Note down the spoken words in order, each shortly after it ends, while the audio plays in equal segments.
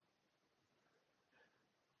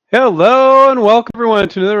Hello and welcome everyone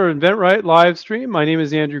to another InventRight live stream. My name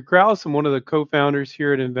is Andrew Krause. I'm one of the co-founders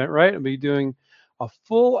here at InventRight. I'll be doing a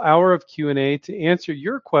full hour of Q&A to answer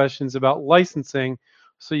your questions about licensing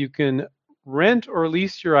so you can rent or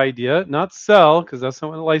lease your idea, not sell, because that's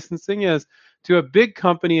not what licensing is, to a big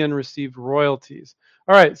company and receive royalties.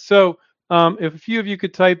 All right, so if a few of you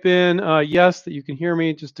could type in yes, that you can hear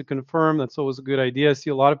me, just to confirm, that's always a good idea. I see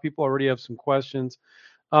a lot of people already have some questions.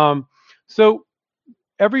 So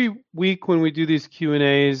every week when we do these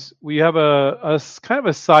Q&As, we have a kind of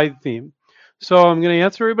a side theme. So I'm going to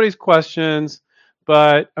answer everybody's questions,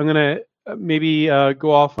 but I'm going to maybe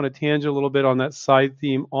go off on a tangent a little bit on that side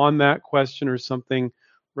theme on that question or something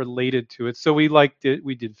related to it. So we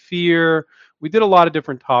did fear, we did a lot of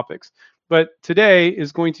different topics, but today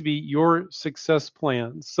is going to be your success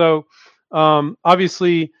plan. So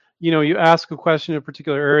obviously, you ask a question in a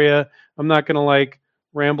particular area. I'm not going to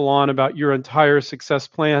ramble on about your entire success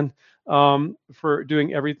plan for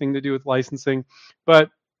doing everything to do with licensing. But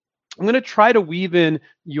I'm going to try to weave in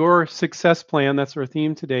your success plan. That's our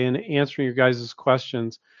theme today, and answering your guys'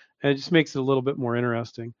 questions. And it just makes it a little bit more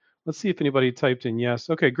interesting. Let's see if anybody typed in yes.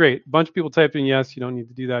 Okay, great. A bunch of people typed in yes. You don't need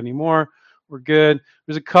to do that anymore. We're good.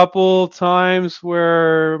 There's a couple times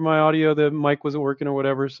where my audio, the mic wasn't working or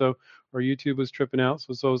whatever, so our YouTube was tripping out.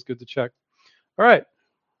 So it's always good to check. All right.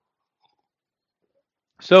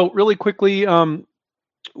 So really quickly,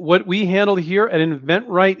 what we handle here at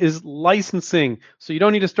InventRight is licensing. So you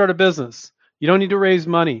don't need to start a business. You don't need to raise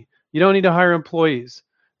money. You don't need to hire employees.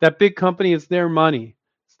 That big company is their money.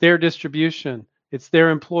 It's their distribution. It's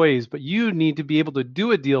their employees. But you need to be able to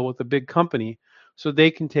do a deal with a big company so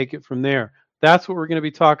they can take it from there. That's what we're going to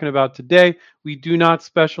be talking about today. We do not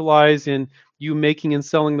specialize in you making and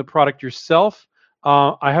selling the product yourself.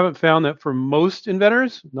 I haven't found that for most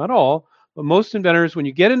inventors, not all, but most inventors, when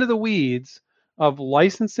you get into the weeds of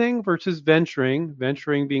licensing versus venturing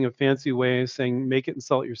being a fancy way of saying make it and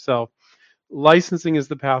sell it yourself. Licensing is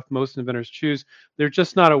the path most inventors choose. They're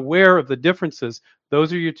just not aware of the differences.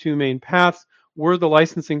 Those are your two main paths. We're the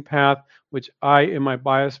licensing path, which I, in my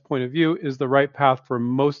biased point of view, is the right path for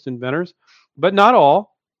most inventors, but not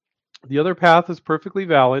all. The other path is perfectly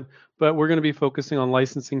valid, but we're going to be focusing on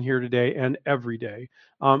licensing here today and every day.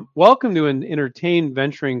 Welcome to entertain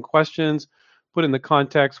venturing questions, put in the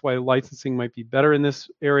context why licensing might be better in this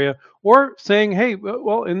area, or saying, hey,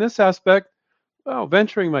 well, in this aspect, well,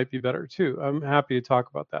 venturing might be better too. I'm happy to talk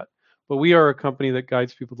about that. But we are a company that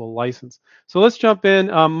guides people to license. So let's jump in.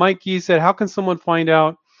 Mike Gee said, how can someone find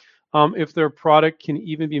out if their product can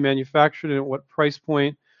even be manufactured and at what price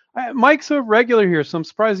point? Mike's a regular here, so I'm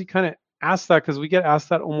surprised he kind of asked that because we get asked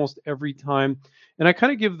that almost every time. And I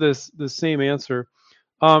kind of give the same answer.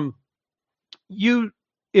 Um,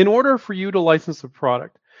 in order for you to license a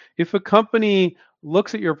product, if a company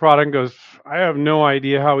looks at your product and goes, I have no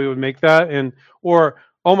idea how we would make that, and or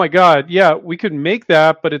oh my God, yeah, we could make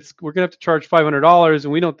that, but we're gonna have to charge $500,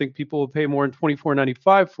 and we don't think people will pay more than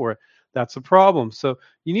 $24.95 for it. That's a problem. So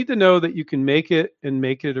you need to know that you can make it and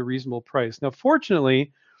make it at a reasonable price. Now,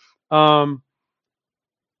 fortunately, um,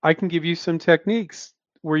 I can give you some techniques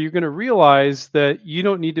where you're going to realize that you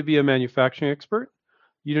don't need to be a manufacturing expert.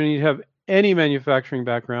 You don't need to have any manufacturing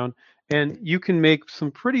background, and you can make some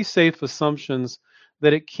pretty safe assumptions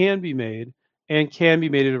that it can be made and can be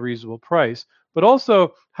made at a reasonable price. But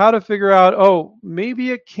also how to figure out, oh,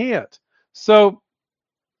 maybe it can't. So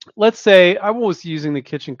let's say I was using the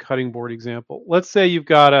kitchen cutting board example. Let's say you've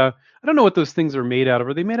got I don't know what those things are made out of.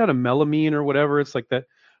 Are they made out of melamine or whatever? It's like that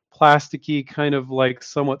plasticky kind of like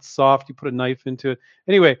somewhat soft. You put a knife into it.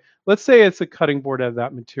 Anyway, let's say it's a cutting board out of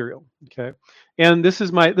that material. Okay. And this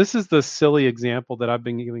is the silly example that I've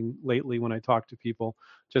been giving lately when I talk to people.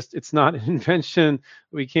 Just it's not an invention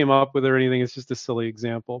we came up with or anything. It's just a silly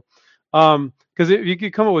example. Because if you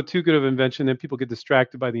could come up with too good of an invention, then people get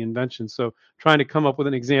distracted by the invention. So trying to come up with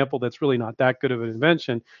an example that's really not that good of an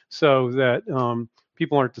invention so that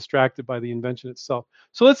people aren't distracted by the invention itself.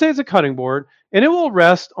 So let's say it's a cutting board and it will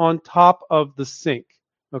rest on top of the sink.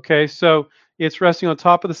 Okay, so it's resting on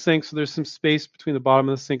top of the sink. So there's some space between the bottom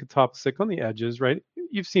of the sink and top of the sink on the edges, right?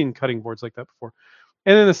 You've seen cutting boards like that before.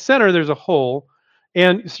 And in the center, there's a hole.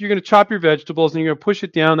 And so you're going to chop your vegetables and you're going to push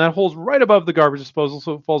it down. That hole's right above the garbage disposal,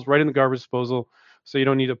 so it falls right in the garbage disposal. So you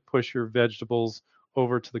don't need to push your vegetables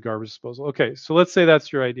over to the garbage disposal. Okay, so let's say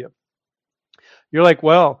that's your idea. You're like,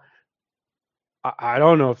 well, I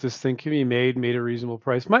don't know if this thing can be made at a reasonable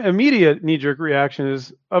price. My immediate knee-jerk reaction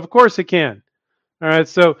is, of course it can. All right,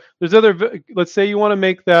 so there's let's say you want to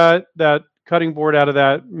make that cutting board out of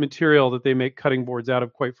that material that they make cutting boards out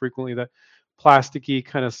of quite frequently, that plasticky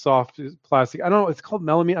kind of soft plastic. I don't know, it's called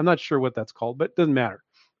melamine. I'm not sure what that's called, but it doesn't matter.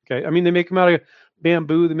 Okay. I mean, they make them out of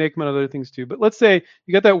bamboo, they make them out of other things too. But let's say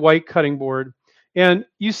you got that white cutting board and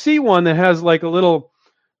you see one that has like a little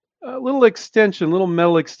extension, little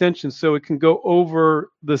metal extension, so it can go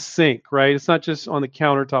over the sink, right? It's not just on the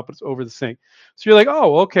countertop, it's over the sink. So you're like,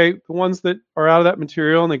 oh, okay, the ones that are out of that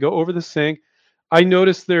material and they go over the sink. I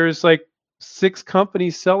noticed there's like 6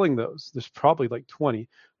 companies selling those. There's probably like 20,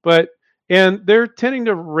 but and they're tending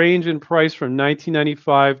to range in price from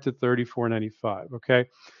 19.95 to 34.95. Okay,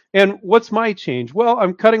 and what's my change? Well,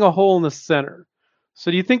 I'm cutting a hole in the center.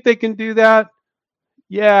 So do you think they can do that?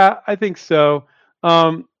 Yeah, I think so.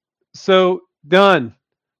 Um, so done.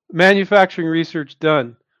 Manufacturing research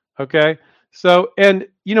done. Okay. So, and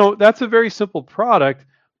that's a very simple product,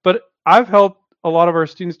 but I've helped a lot of our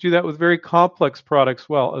students do that with very complex products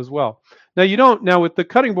as well. Now you don't, now with the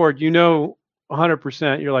cutting board,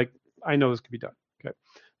 100%, you're like, I know this can be done. Okay.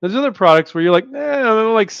 There's other products where you're like,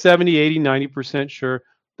 I'm like 70, 80, 90% sure.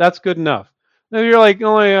 That's good enough. Now you're like,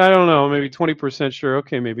 only, I don't know, maybe 20% sure.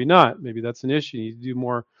 Okay, maybe not. Maybe that's an issue. You need to do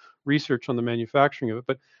more research on the manufacturing of it.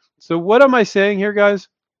 But so what am I saying here, guys?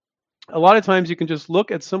 A lot of times you can just look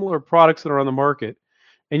at similar products that are on the market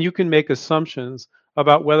and you can make assumptions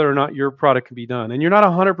about whether or not your product can be done. And you're not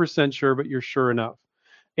 100% sure, but you're sure enough.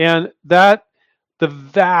 And that, the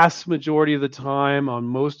vast majority of the time on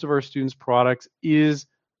most of our students' products, is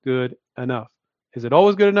good enough. Is it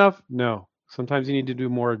always good enough? No. Sometimes you need to do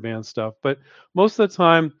more advanced stuff, but most of the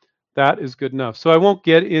time that is good enough. So I won't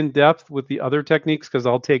get in depth with the other techniques because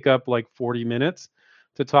I'll take up like 40 minutes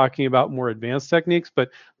to talking about more advanced techniques.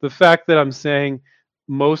 But the fact that I'm saying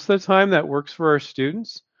most of the time that works for our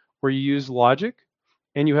students, where you use logic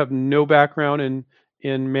and you have no background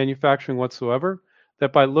in manufacturing whatsoever,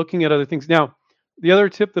 that by looking at other things. Now, the other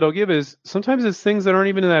tip that I'll give is sometimes it's things that aren't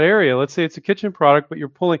even in that area. Let's say it's a kitchen product, but you're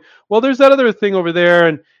pulling, well, there's that other thing over there,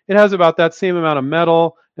 and it has about that same amount of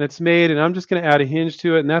metal, and it's made, and I'm just going to add a hinge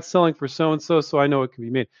to it, and that's selling for so and so, so I know it can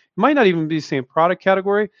be made. It might not even be the same product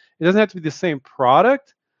category. It doesn't have to be the same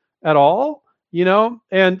product at all,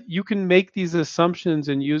 and you can make these assumptions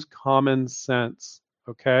and use common sense.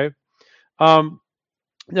 Okay. The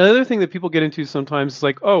other thing that people get into sometimes is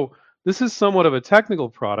like, oh, this is somewhat of a technical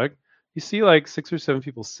product. You see like 6 or 7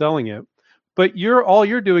 people selling it, but all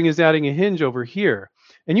you're doing is adding a hinge over here.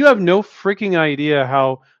 And you have no freaking idea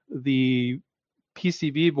how the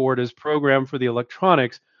PCB board is programmed for the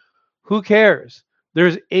electronics. Who cares?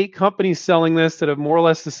 There's 8 companies selling this that have more or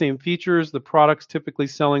less the same features. The product's typically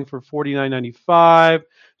selling for $49.95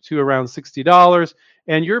 to around $60.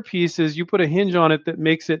 And your piece is you put a hinge on it that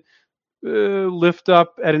makes it lift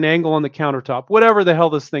up at an angle on the countertop, whatever the hell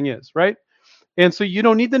this thing is, right? And so you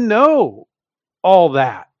don't need to know all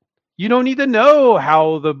that. You don't need to know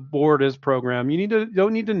how the board is programmed.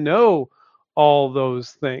 Don't need to know all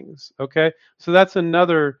those things. Okay, so that's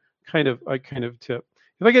another kind of tip.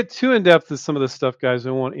 If I get too in depth with some of this stuff, guys,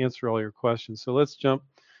 I won't answer all your questions. So let's jump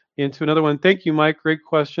into another one. Thank you, Mike. Great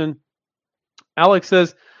question. Alex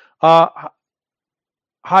says, "Hi,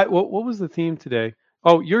 what was the theme today?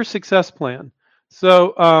 Oh, your success plan."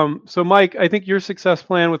 So Mike, I think your success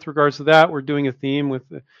plan with regards to that, we're doing a theme with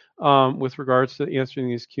regards to answering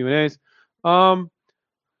these Q&As.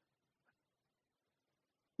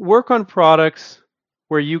 Work on products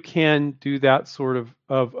where you can do that sort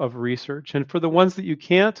of research. And for the ones that you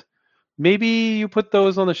can't, maybe you put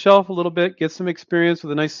those on the shelf a little bit, get some experience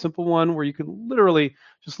with a nice simple one where you can literally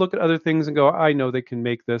just look at other things and go, I know they can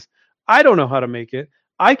make this. I don't know how to make it.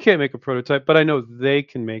 I can't make a prototype, but I know they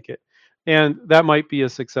can make it. And that might be a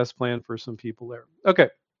success plan for some people there. Okay.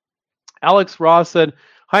 Alex Ross said,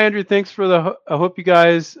 hi, Andrew. Thanks for I hope you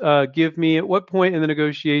guys give me, at what point in the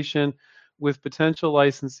negotiation with potential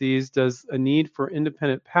licensees does a need for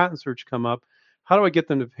independent patent search come up? How do I get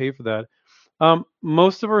them to pay for that?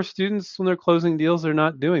 Most of our students, when they're closing deals, they're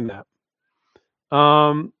not doing that.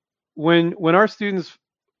 When our students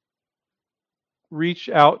reach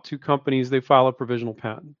out to companies, they file a provisional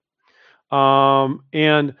patent.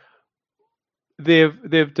 And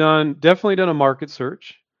they've definitely done a market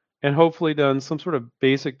search and hopefully done some sort of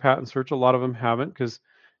basic patent search. A lot of them haven't, because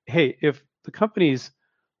hey, if the company's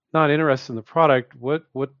not interested in the product, what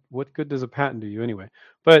good does a patent do you anyway?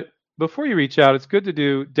 But before you reach out, it's good to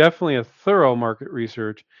do definitely a thorough market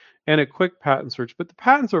research and a quick patent search. But the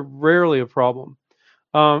patents are rarely a problem.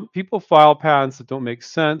 People file patents that don't make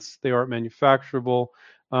sense. They aren't manufacturable.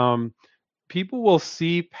 People will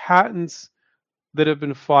see patents that have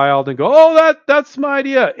been filed and go, oh, that's my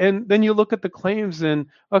idea. And then you look at the claims and,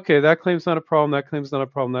 okay, that claim's not a problem. That claim's not a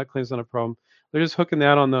problem. That claim's not a problem. They're just hooking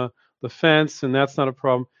that on the fence, and that's not a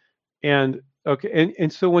problem. And okay,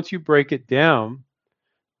 and so once you break it down,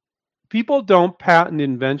 People don't patent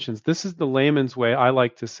inventions. This is the layman's way. I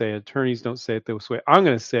like to say it. Attorneys don't say it this way. I'm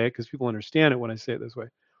going to say it because people understand it when I say it this way.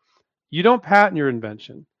 You don't patent your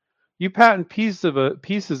invention. You patent pieces of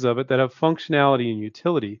it that have functionality and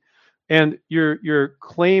utility, and you're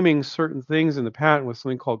claiming certain things in the patent with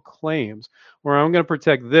something called claims, where I'm going to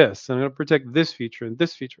protect this, and I'm going to protect this feature and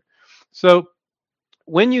this feature. So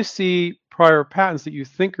when you see prior patents that you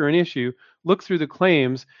think are an issue, look through the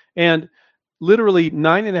claims, and literally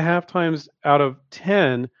 9.5 times out of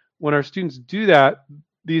 10, when our students do that,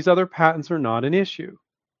 these other patents are not an issue.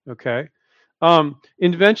 Okay.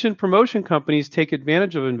 Invention promotion companies take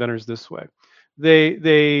advantage of inventors this way.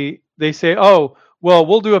 They say, oh, well,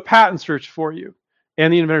 we'll do a patent search for you.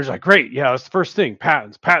 And the inventor's like, great, yeah, that's the first thing,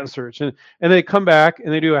 patents, patent search. And they come back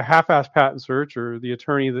and they do a half-ass patent search, or the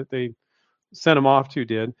attorney that they sent them off to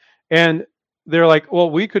did. And they're like,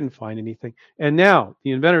 well, we couldn't find anything. And now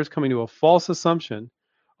the inventor is coming to a false assumption.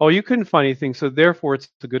 Oh, you couldn't find anything, so therefore it's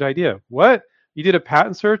a good idea. What? You did a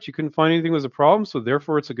patent search, you couldn't find anything was a problem, so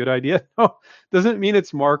therefore it's a good idea? No, doesn't mean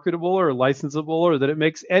it's marketable or licensable or that it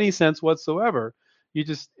makes any sense whatsoever. You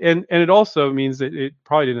just, and it also means that it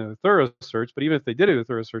probably didn't have a thorough search, but even if they did a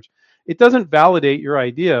thorough search, it doesn't validate your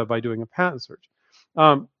idea by doing a patent search.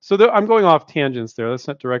 I'm going off tangents there. That's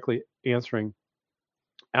not directly answering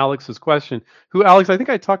Alex's question. Who, Alex, I think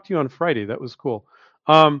I talked to you on Friday. That was cool.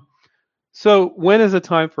 So when is a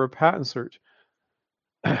time for a patent search?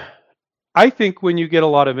 I think when you get a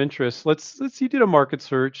lot of interest, let's you did a market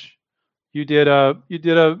search, you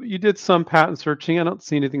did some patent searching. I don't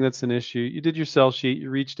see anything that's an issue. You did your sell sheet, you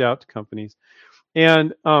reached out to companies,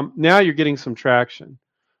 and now you're getting some traction.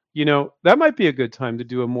 That might be a good time to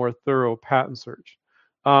do a more thorough patent search.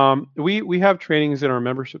 We have trainings in our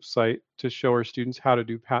membership site to show our students how to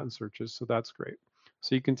do patent searches, so that's great.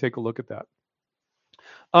 So you can take a look at that.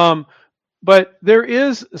 But there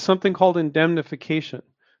is something called indemnification.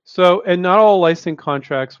 So, and not all licensing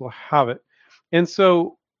contracts will have it. And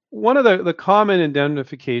so one of the common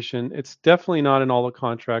indemnification, it's definitely not in all the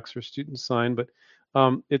contracts or students sign, but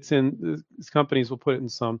it's in, these companies will put it in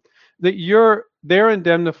some, that they're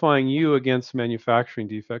indemnifying you against manufacturing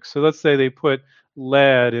defects. So let's say they put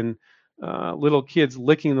lead and little kids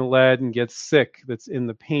licking the lead and get sick that's in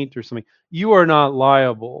the paint or something. You are not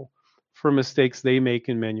liable for mistakes they make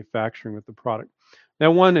in manufacturing with the product.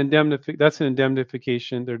 Now, that's an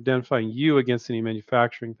indemnification. They're indemnifying you against any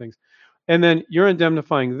manufacturing things. And then you're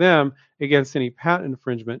indemnifying them against any patent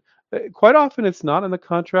infringement. Quite often it's not in the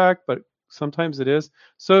contract, but sometimes it is.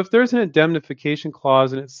 So if there's an indemnification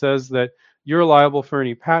clause and it says that you're liable for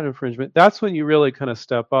any patent infringement, that's when you really kind of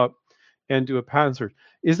step up and do a patent search.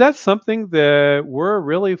 Is that something that we're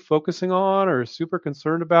really focusing on or super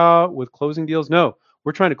concerned about with closing deals? No,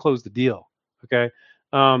 we're trying to close the deal. Okay.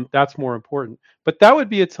 That's more important. But that would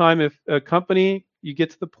be a time if a company, you get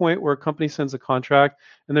to the point where a company sends a contract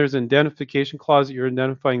and there's an indemnification clause that you're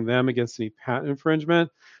indemnifying them against any patent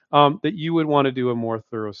infringement, that you would want to do a more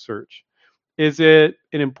thorough search. Is it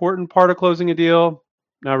an important part of closing a deal?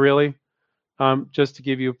 Not really. Just to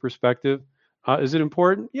give you a perspective. Is it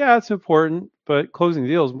important? Yeah, it's important, but closing the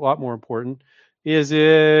deal is a lot more important. Is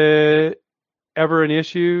it ever an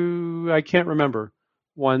issue? I can't remember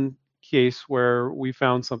one case where we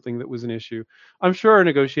found something that was an issue. I'm sure a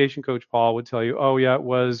negotiation coach, Paul, would tell you, oh yeah, it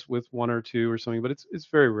was with one or two or something, but it's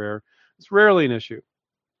very rare. It's rarely an issue.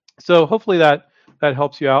 So hopefully that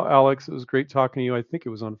helps you out, Alex. It was great talking to you. I think it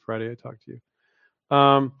was on Friday I talked to you.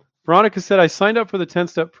 Veronica said, I signed up for the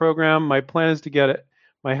 10-step program. My plan is to get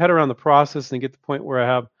my head around the process and get to the point where I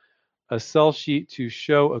have a sell sheet to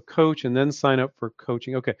show a coach and then sign up for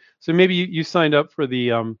coaching. Okay, so maybe you signed up for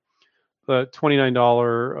the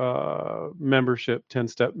 $29 membership,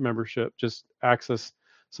 10-step membership, just access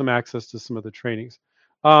to some of the trainings.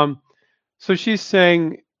 So she's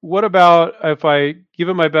saying, what about if I give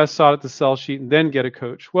it my best shot at the sell sheet and then get a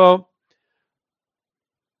coach? Well,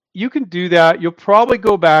 you can do that. You'll probably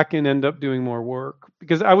go back and end up doing more work,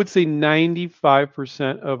 because I would say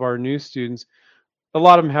 95% of our new students, a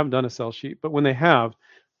lot of them haven't done a sell sheet, but when they have,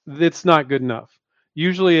 it's not good enough.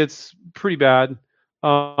 Usually it's pretty bad,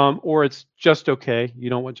 or it's just okay. You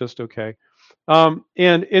don't want just okay. And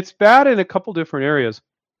it's bad in a couple different areas.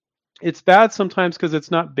 It's bad sometimes because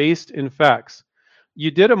it's not based in facts.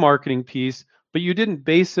 You did a marketing piece, but you didn't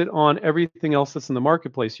base it on everything else that's in the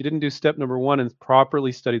marketplace. You didn't do step number one and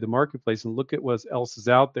properly study the marketplace and look at what else is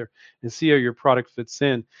out there and see how your product fits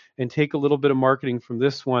in, and take a little bit of marketing from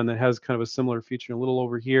this one that has kind of a similar feature, a little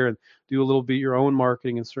over here, and do a little bit your own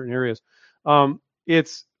marketing in certain areas.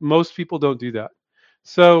 Most people don't do that.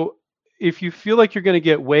 So if you feel like you're going to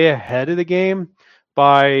get way ahead of the game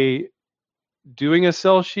by doing a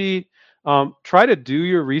sell sheet, Try to do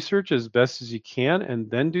your research as best as you can, and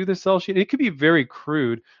then do the sell sheet. It could be very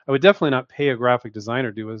crude. I would definitely not pay a graphic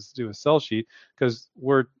designer to do a sell sheet, because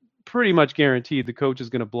we're pretty much guaranteed the coach is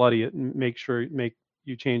going to bloody it and make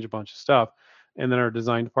you change a bunch of stuff, and then our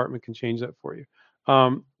design department can change that for you.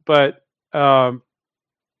 But I'd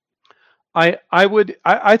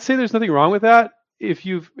say there's nothing wrong with that. If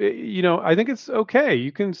I think it's okay.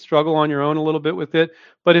 You can struggle on your own a little bit with it,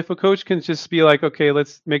 but if a coach can just be like, okay,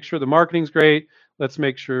 let's make sure the marketing's great, let's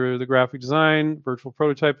make sure the graphic design, virtual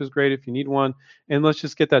prototype is great if you need one, and let's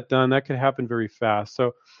just get that done. That could happen very fast.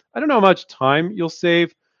 So I don't know how much time you'll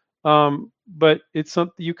save, but it's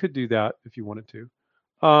something you could do that if you wanted to.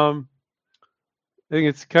 I think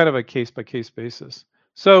it's kind of a case by case basis.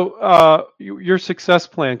 So your success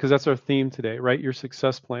plan, because that's our theme today, right? Your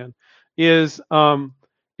success plan is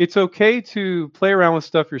it's okay to play around with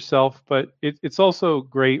stuff yourself, but it's also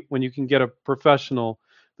great when you can get a professional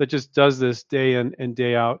that just does this day in and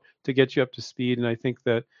day out to get you up to speed. And I think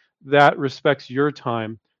that respects your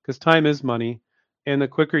time, because time is money, and the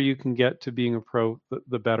quicker you can get to being a pro,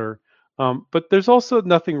 the better. But there's also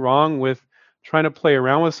nothing wrong with trying to play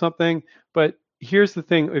around with something. But here's the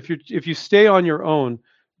thing: if you stay on your own,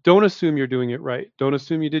 don't assume you're doing it right. Don't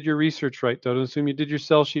assume you did your research right. Don't assume you did your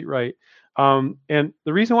sell sheet right. And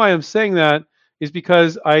the reason why I'm saying that is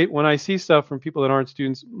because when I see stuff from people that aren't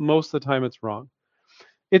students, most of the time it's wrong.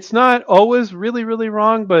 It's not always really, really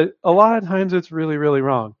wrong, but a lot of times it's really, really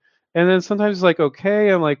wrong. And then sometimes it's like, okay,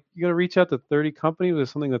 I'm like, you got to reach out to 30 companies with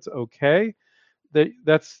something that's okay.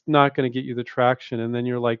 That's not going to get you the traction. And then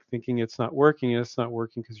you're like thinking it's not working, and it's not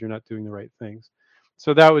working because you're not doing the right things.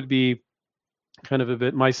 So that would be kind of a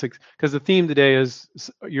bit because the theme today is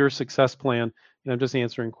your success plan, and I'm just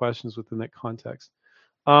answering questions within that context.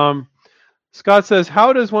 Scott says,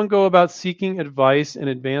 how does one go about seeking advice and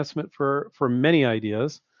advancement for many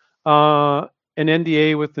ideas? An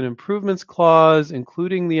NDA with an improvements clause,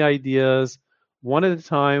 including the ideas one at a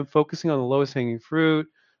time, focusing on the lowest hanging fruit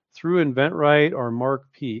through InventRight or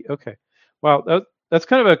MarkP. Okay. Wow, that's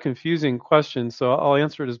kind of a confusing question, so I'll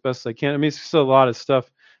answer it as best as I can. I mean, it's just a lot of stuff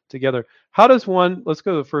together. Let's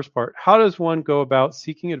go to the first part. How does one go about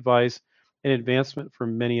seeking advice and advancement for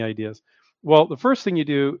many ideas? Well, the first thing you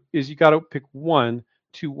do is you got to pick one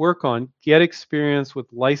to work on, get experience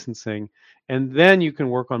with licensing, and then you can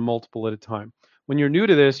work on multiple at a time. When you're new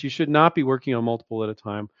to this, you should not be working on multiple at a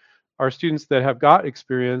time. Our students that have got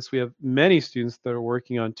experience, we have many students that are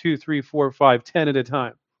working on 2, 3, 4, 5, 10 at a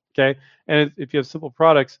time. Okay. And if you have simple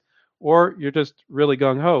products, or you're just really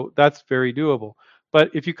gung-ho, that's very doable. But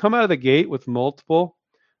if you come out of the gate with multiple,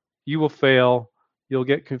 you will fail. You'll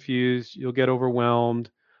get confused. You'll get overwhelmed.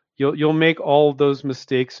 You'll make all of those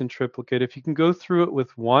mistakes in triplicate. If you can go through it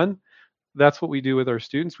with one, that's what we do with our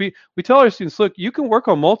students. We tell our students, look, you can work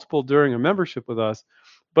on multiple during a membership with us,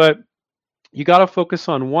 but you got to focus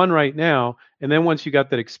on one right now. And then once you got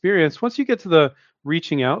that experience, once you get to the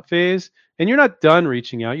reaching out phase, and you're not done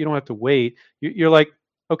reaching out, you don't have to wait. You're like,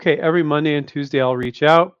 okay, every Monday and Tuesday I'll reach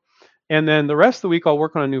out, and then the rest of the week I'll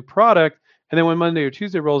work on a new product. And then when Monday or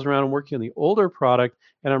Tuesday rolls around, I'm working on the older product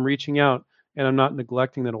and I'm reaching out, and I'm not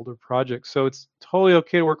neglecting that older project. So it's totally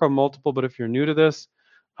okay to work on multiple. But if you're new to this,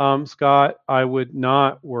 Scott, I would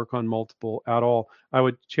not work on multiple at all. I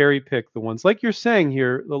would cherry pick the ones like you're saying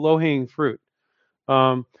here, the low hanging fruit.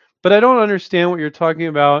 But I don't understand what you're talking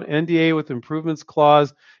about. NDA with improvements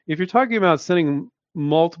clause. If you're talking about sending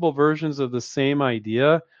multiple versions of the same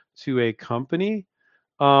idea to a company,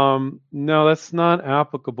 no, that's not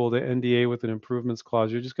applicable to NDA with an improvements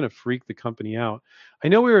clause. You're just going to freak the company out. I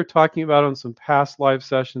know we were talking about on some past live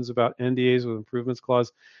sessions about NDAs with improvements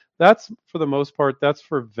clause. That's, for the most part, that's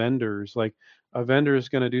for vendors. Like a vendor is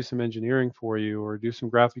going to do some engineering for you or do some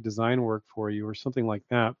graphic design work for you or something like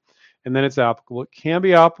that. And then it's applicable. It can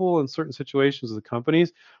be applicable in certain situations with the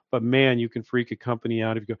companies, but man, you can freak a company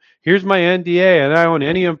out if you go, here's my NDA and I don't want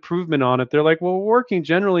any improvement on it. They're like, well, we're working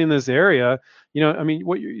generally in this area. I mean,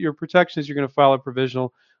 what your protection is, you're going to file a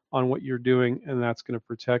provisional on what you're doing, and that's going to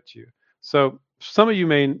protect you. So some of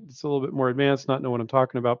you it's a little bit more advanced, not know what I'm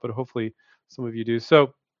talking about, but hopefully some of you do.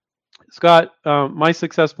 So Scott, my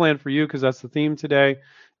success plan for you, because that's the theme today,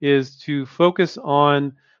 is to focus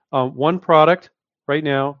on one product right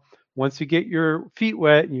now. Once you get your feet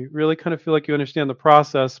wet and you really kind of feel like you understand the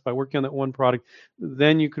process by working on that one product,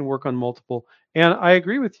 then you can work on multiple. And I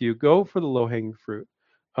agree with you. Go for the low-hanging fruit.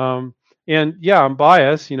 And yeah, I'm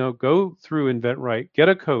biased. Go through InventRight, get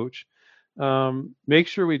a coach. Make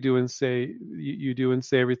sure we do and say you do and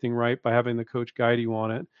say everything right by having the coach guide you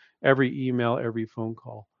on it. Every email, every phone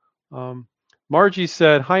call. Margie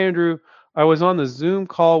said, "Hi Andrew, I was on the Zoom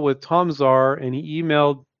call with Tom Czar and he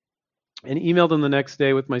emailed and emailed him the next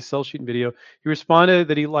day with my sell sheet and video. He responded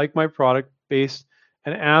that he liked my product based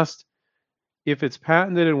and asked if it's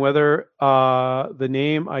patented and whether the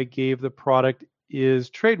name I gave the product is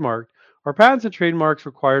trademarked. Are patents and trademarks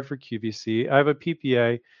required for QVC? I have a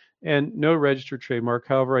PPA and no registered trademark.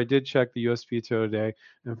 However, I did check the USPTO today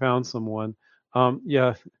and found someone.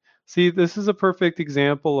 Yeah, see, this is a perfect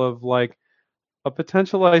example of like a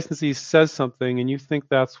potential licensee says something and you think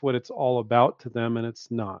that's what it's all about to them, and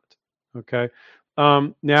it's not. Okay.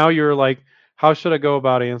 Now you're like, how should I go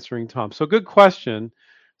about answering Tom? So good question.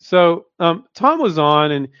 So Tom was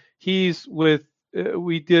on, and he's with.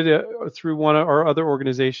 We did through one of our other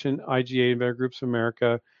organization, IGA, Better Groups of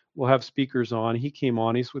America. We'll have speakers on. He came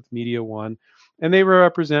on. He's with Media One, and they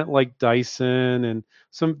represent like Dyson and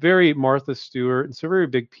some very Martha Stewart and some very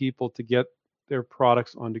big people to get their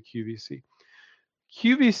products onto QVC.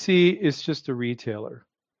 QVC is just a retailer.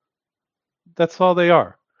 That's all they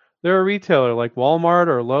are. They're a retailer like Walmart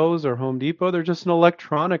or Lowe's or Home Depot. They're just an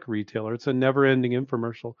electronic retailer. It's a never ending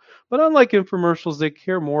infomercial. But unlike infomercials, they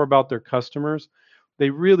care more about their customers. They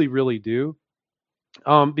really, really do.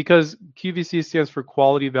 Because QVC stands for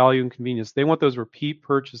quality, value, and convenience. They want those repeat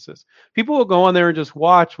purchases. People will go on there and just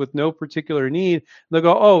watch with no particular need. They'll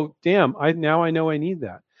go, "Oh, damn! I know I need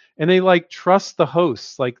that." And they like trust the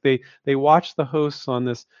hosts. Like they watch the hosts on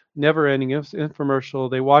this never-ending infomercial.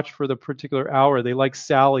 They watch for the particular hour. They like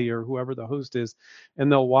Sally or whoever the host is,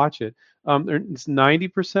 and they'll watch it. It's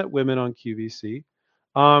 90% women on QVC.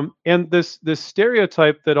 And this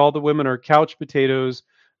stereotype that all the women are couch potatoes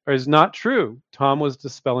is not true. Tom was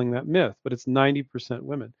dispelling that myth, but it's 90%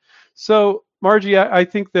 women. So, Margie, I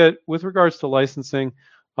think that with regards to licensing,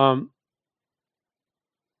 QVC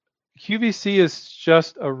is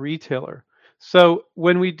just a retailer. So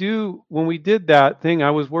when we did that thing,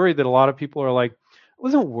 I was worried that a lot of people are like, I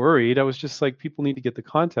wasn't worried. I was just like, people need to get the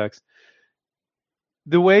context.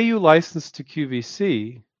 The way you license to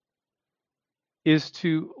QVC is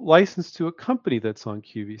to license to a company that's on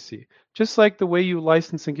QVC. Just like the way you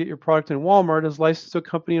license and get your product in Walmart is licensed to a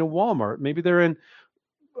company in Walmart. Maybe they're in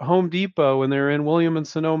Home Depot and they're in William and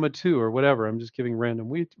Sonoma too, or whatever. I'm just giving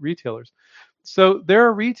random retailers. So they're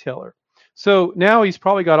a retailer. So now he's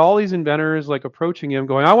probably got all these inventors like approaching him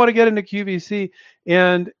going, I want to get into QVC.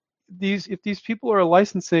 And if these people are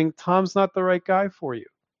licensing, Tom's not the right guy for you.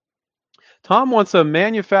 Tom wants a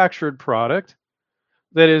manufactured product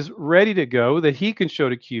that is ready to go that he can show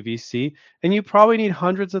to QVC, and you probably need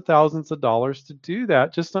hundreds of thousands of dollars to do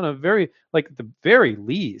that, just on a very, like the very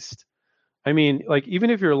least. I mean, like even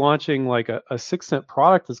if you're launching like a 6 cent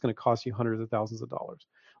product that's going to cost you hundreds of thousands of dollars.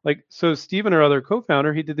 Like so Steven, our other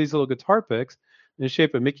co-founder, he did these little guitar picks in the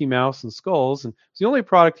shape of Mickey Mouse and skulls, and it's the only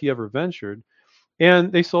product he ever ventured.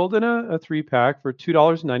 And they sold in a 3-pack for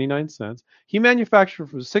 $2.99. He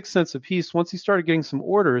manufactured for 6 cents a piece. Once he started getting some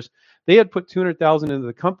orders, they had put 200,000 into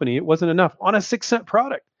the company. It wasn't enough on a 6-cent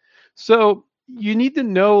product. So you need to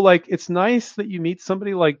know, like, it's nice that you meet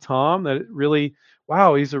somebody like Tom that really,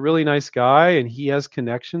 wow, he's a really nice guy and he has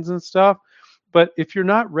connections and stuff. But if you're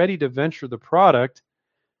not ready to venture the product,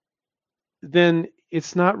 then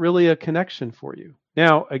it's not really a connection for you.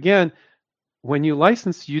 Now, again, when you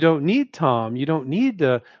license, you don't need Tom. You don't need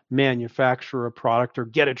to manufacture a product or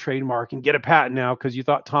get a trademark and get a patent now because you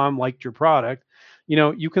thought Tom liked your product.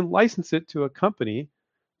 You can license it to a company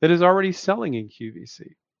that is already selling in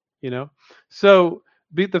QVC. So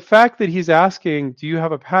the fact that he's asking, do you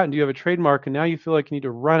have a patent? Do you have a trademark? And now you feel like you need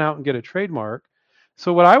to run out and get a trademark.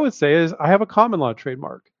 So what I would say is, I have a common law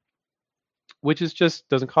trademark, which is just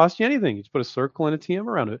doesn't cost you anything. You just put a circle and a TM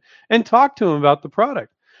around it and talk to him about the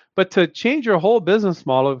product. But to change your whole business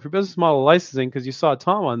model, if your business model licensing, because you saw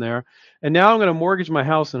Tom on there, and now I'm going to mortgage my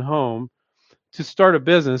house and home to start a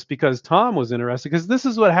business because Tom was interested, because this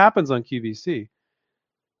is what happens on QVC.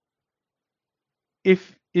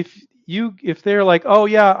 If they're like, oh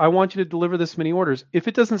yeah, I want you to deliver this many orders, if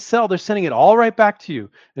it doesn't sell, they're sending it all right back to you.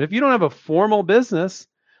 And if you don't have a formal business,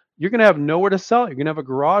 you're going to have nowhere to sell it. You're going to have a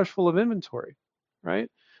garage full of inventory, right?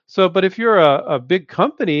 So, but if you're a big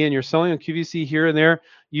company and you're selling on QVC here and there,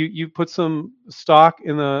 you put some stock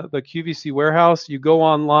in the QVC warehouse, you go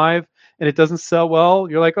on live and it doesn't sell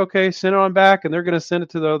well, you're like, okay, send it on back, and they're going to send it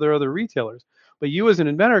to the other retailers. But you as an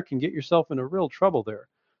inventor can get yourself into real trouble there.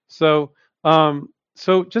 So,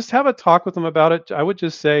 so just have a talk with them about it. I would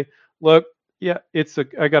just say, look, yeah,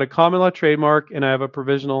 I got a common law trademark and I have a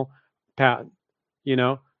provisional patent,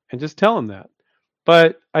 and just tell him that.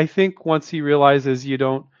 But I think once he realizes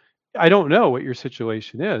I don't know what your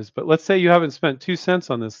situation is, but let's say you haven't spent 2 cents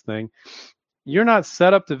on this thing. You're not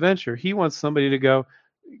set up to venture. He wants somebody to go,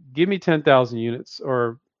 give me 10,000 units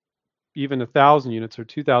or even 1,000 units or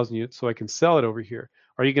 2,000 units so I can sell it over here.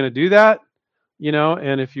 Are you going to do that?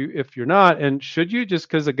 And if you're not, and should you, just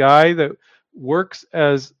because a guy that works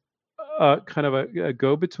as kind of a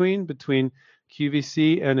go-between between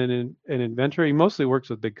QVC and an inventor, he mostly works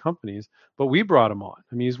with big companies, but we brought him on.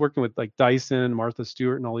 I mean, he's working with like Dyson, Martha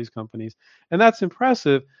Stewart, and all these companies, and that's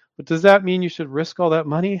impressive. But does that mean you should risk all that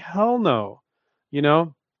money? Hell no. You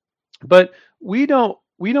know, but we don't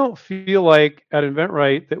feel like at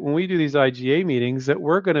InventRight that when we do these IGA meetings that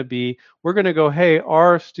we're going to go, hey,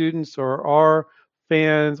 our students or our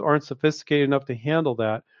fans aren't sophisticated enough to handle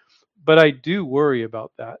that. But I do worry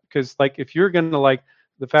about that, because like if you're going to, like,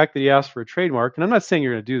 the fact that he asked for a trademark, and I'm not saying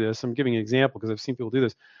you're going to do this, I'm giving an example because I've seen people do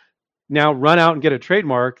this. Now run out and get a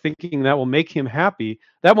trademark thinking that will make him happy.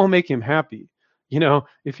 That won't make him happy.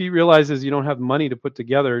 If he realizes you don't have money to put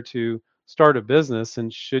together to start a business,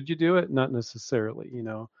 and should you do it? Not necessarily,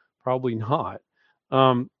 probably not.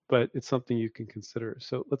 But it's something you can consider.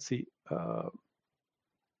 So let's see.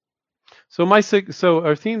 So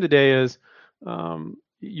our theme today is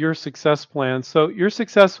your success plan. So your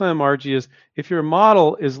success plan, Margie, is if your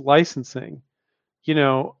model is licensing,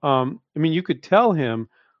 you could tell him,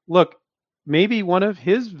 look, maybe one of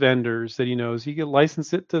his vendors that he knows, he could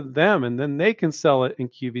license it to them, and then they can sell it in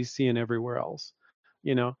QVC and everywhere else,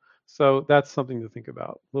 So that's something to think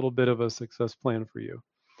about. A little bit of a success plan for you.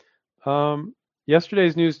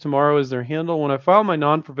 Yesterday's news tomorrow is their handle. When I file my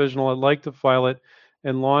non-provisional, I'd like to file it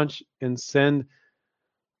and launch and send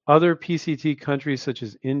other PCT countries such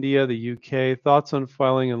as India, the UK. Thoughts on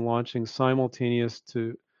filing and launching simultaneous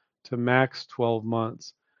to max 12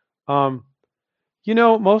 months.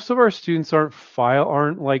 Most of our students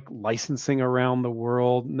aren't like licensing around the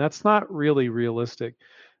world, and that's not really realistic.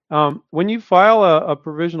 When you file a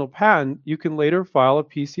provisional patent, you can later file a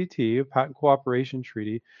PCT, a patent cooperation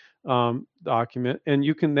treaty document, and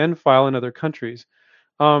you can then file in other countries.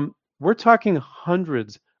 We're talking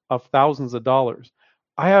hundreds of thousands of dollars.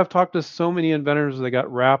 I have talked to so many inventors that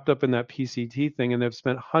got wrapped up in that PCT thing, and they've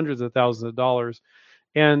spent hundreds of thousands of dollars.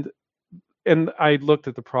 And I looked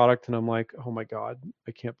at the product and I'm like, oh my God,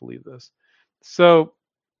 I can't believe this. So,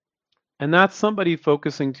 and that's somebody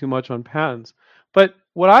focusing too much on patents. But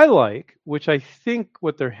what I like, which I think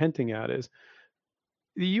what they're hinting at, is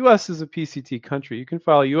the US is a PCT country. You can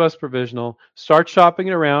file a US provisional, start shopping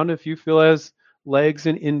it around. If you feel as legs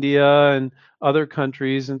in India and other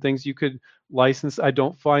countries and things, you could license. I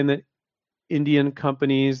don't find that Indian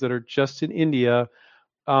companies that are just in India,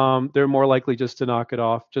 they're more likely just to knock it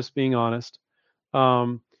off, just being honest.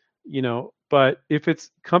 But if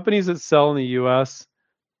it's companies that sell in the US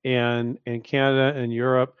and Canada and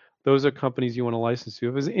Europe, those are companies you want to license to.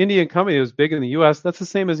 If it's an Indian company that was big in the US, that's the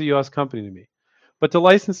same as a US company to me. But to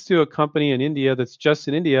license to a company in India that's just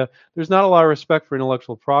in India, there's not a lot of respect for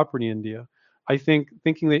intellectual property in India. I think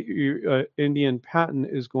thinking that your Indian patent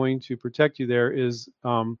is going to protect you there is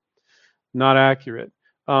not accurate.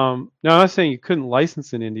 Now, I'm not saying you couldn't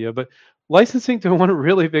license in India, but licensing to one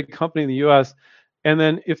really big company in the U.S., and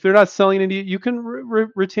then if they're not selling in India, you can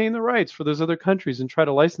retain the rights for those other countries and try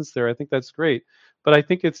to license there. I think that's great, but I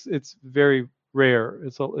think it's very rare.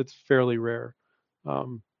 It's fairly rare.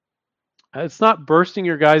 It's not bursting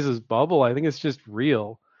your guys' bubble. I think it's just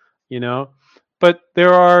real, But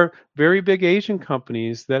there are very big Asian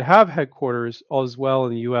companies that have headquarters as well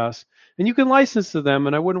in the U.S., and you can license to them,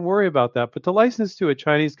 and I wouldn't worry about that. But to license to a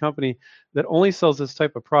Chinese company that only sells this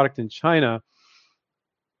type of product in China,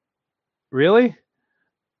 really?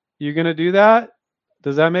 You're going to do that?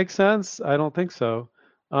 Does that make sense? I don't think so.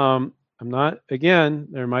 I'm not, again,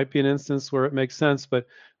 there might be an instance where it makes sense, but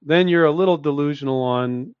then you're a little delusional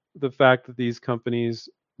on the fact that these companies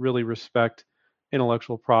really respect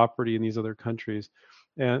intellectual property in these other countries.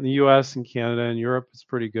 And the US and Canada and Europe is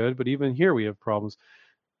pretty good, but even here we have problems.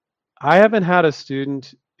 I haven't had a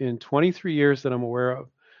student in 23 years that I'm aware of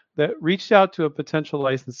that reached out to a potential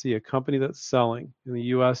licensee, a company that's selling in the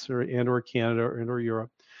US or Canada or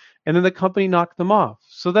Europe, and then the company knocked them off.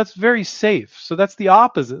 So that's very safe. So that's the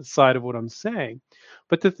opposite side of what I'm saying.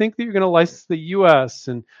 But to think that you're going to license the US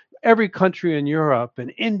and every country in Europe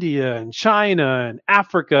and India and China and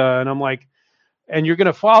Africa, and I'm like, and you're going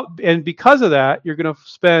to fall, and because of that, you're going to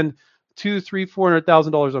spend $200,000, $300,000,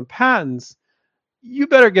 $400,000 on patents. You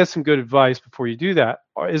better get some good advice before you do that.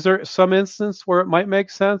 Is there some instance where it might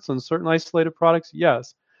make sense on certain isolated products?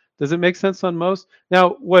 Yes. Does it make sense on most? Now,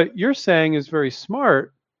 what you're saying is very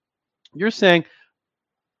smart. You're saying,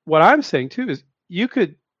 what I'm saying too is you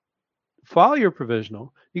could file your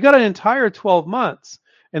provisional. You got an entire 12 months,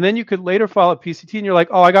 and then you could later file a PCT, and you're like,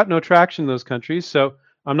 oh, I got no traction in those countries, so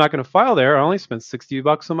I'm not going to file there. I only spent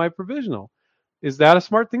 $60 on my provisional. Is that a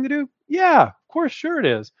smart thing to do? Yeah, of course, sure it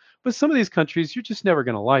is. But some of these countries, you're just never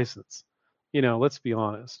going to license. Let's be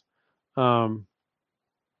honest. Um,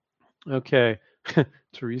 okay.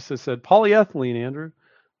 Teresa said polyethylene, Andrew.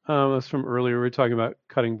 That's from earlier. We were talking about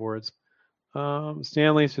cutting boards.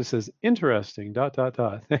 Stanley just says interesting. Dot dot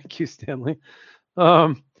dot. Thank you, Stanley.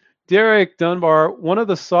 Um, Derek Dunbar, one of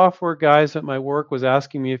the software guys at my work, was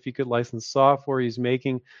asking me if he could license software he's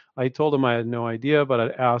making. I told him I had no idea, but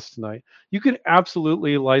I'd ask tonight. You can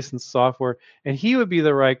absolutely license software, and he would be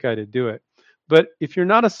the right guy to do it. But if you're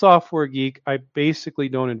not a software geek, I basically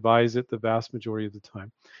don't advise it the vast majority of the time.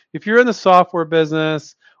 If you're in the software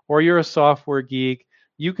business or you're a software geek,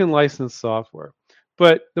 you can license software.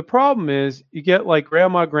 But the problem is you get like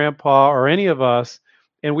grandma, grandpa, or any of us,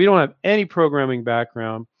 and we don't have any programming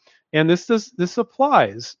background. And this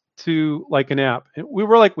applies to like an app. And we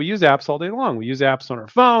use apps all day long. We use apps on our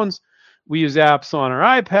phones. We use apps on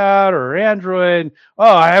our iPad or Android.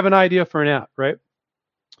 Oh, I have an idea for an app, right?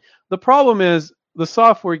 The problem is the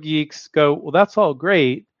software geeks go, well, that's all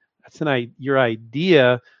great. That's your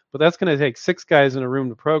idea, but that's going to take 6 guys in a room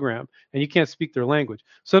to program, and you can't speak their language.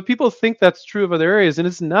 So people think that's true of other areas, and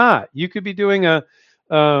it's not. You could be doing a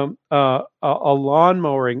lawn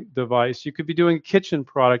mowing device. You could be doing a kitchen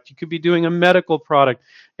product. You could be doing a medical product,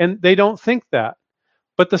 and they don't think that.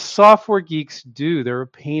 But the software geeks do. They're a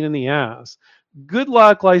pain in the ass. Good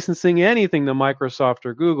luck licensing anything to Microsoft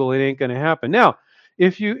or Google. It ain't going to happen. Now,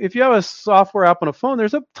 if you have a software app on a phone,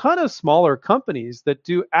 there's a ton of smaller companies that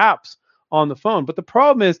do apps on the phone. But the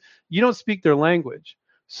problem is you don't speak their language.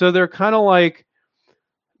 So they're kind of like,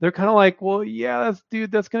 well, yeah,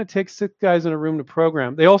 that's going to take 6 guys in a room to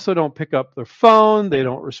program. They also don't pick up their phone. They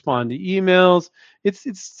don't respond to emails.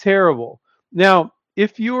 It's terrible. Now,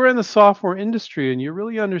 if you were in the software industry and you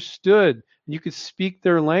really understood and you could speak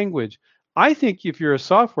their language, I think if you're a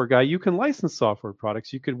software guy, you can license software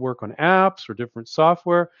products. You could work on apps or different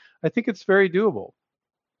software. I think it's very doable.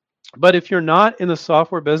 But if you're not in the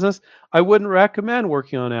software business, I wouldn't recommend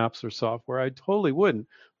working on apps or software. I totally wouldn't.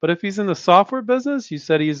 But if he's in the software business, you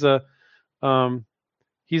said he's a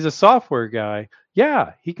software guy.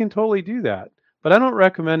 Yeah, he can totally do that. But I don't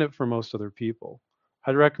recommend it for most other people.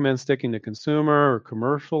 I'd recommend sticking to consumer or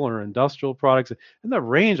commercial or industrial products. And the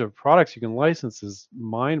range of products you can license is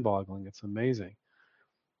mind-boggling. It's amazing.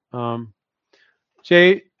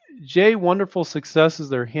 Jay, wonderful successes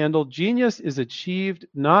they're handled. Genius is achieved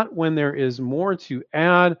not when there is more to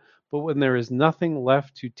add, but when there is nothing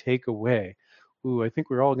left to take away. Ooh, I think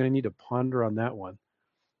we're all going to need to ponder on that one.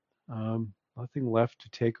 Nothing left to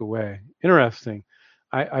take away. Interesting.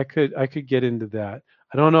 I could get into that.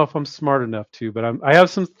 I don't know if I'm smart enough to, but I have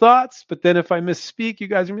some thoughts. But then if I misspeak, you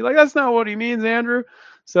guys are gonna be like, "That's not what he means, Andrew."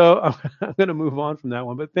 So I'm going to move on from that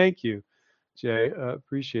one. But thank you, Jay.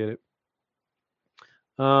 Appreciate it.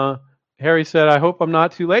 Harry said, "I hope I'm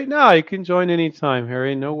not too late." No, you can join anytime,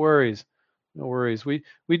 Harry. No worries. No worries. We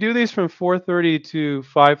do these from 4:30 to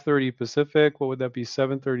 5:30 Pacific. What would that be?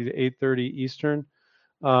 7:30 to 8:30 Eastern.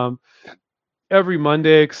 Every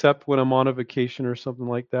Monday, except when I'm on a vacation or something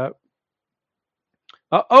like that.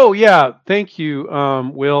 Oh yeah, thank you,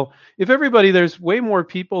 Will. If everybody, there's way more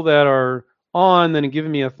people that are on than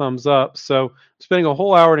giving me a thumbs up. So I'm spending a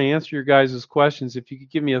whole hour to answer your guys' questions. If you could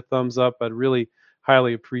give me a thumbs up, I'd really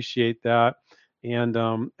highly appreciate that. And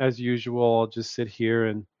as usual, I'll just sit here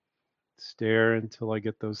and stare until I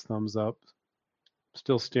get those thumbs up.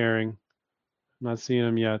 Still staring. I'm not seeing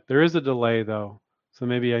them yet. There is a delay though, so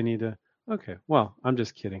maybe I need to. Okay, well, I'm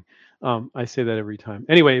just kidding. I say that every time.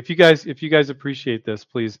 Anyway, if you guys appreciate this,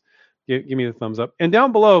 please give me the thumbs up. And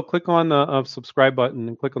down below, click on the subscribe button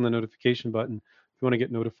and click on the notification button if you want to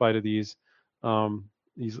get notified of these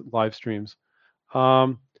live streams.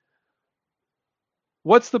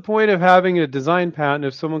 What's the point of having a design patent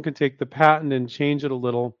if someone can take the patent and change it a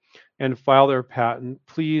little and file their patent?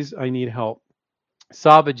 Please, I need help.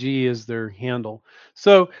 Saba G is their handle.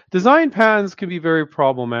 So design patents can be very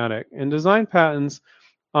problematic, and design patents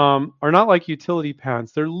are not like utility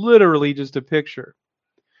patents. They're literally just a picture.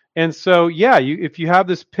 And so, yeah, if you have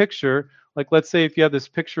this picture, like let's say if you have this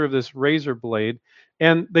picture of this razor blade,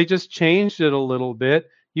 and they just changed it a little bit,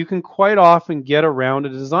 you can quite often get around a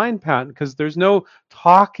design patent because there's no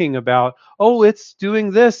talking about, oh, it's doing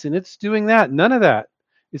this and it's doing that. None of that.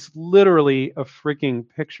 It's literally a freaking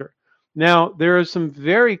picture. Now, there are some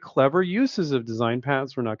very clever uses of design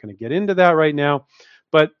patents. We're not going to get into that right now.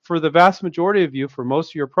 But for the vast majority of you, for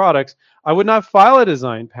most of your products, I would not file a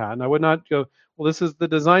design patent. I would not go, well, this is the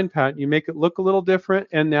design patent. You make it look a little different,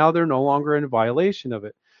 and now they're no longer in violation of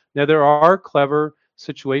it. Now, there are clever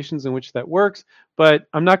situations in which that works, but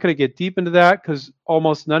I'm not going to get deep into that because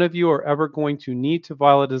almost none of you are ever going to need to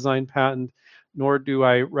file a design patent, nor do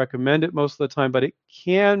I recommend it most of the time, but it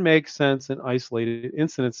can make sense in isolated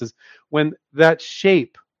incidences when that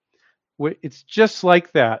shape, it's just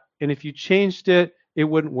like that. And if you changed it, it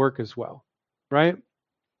wouldn't work as well, right?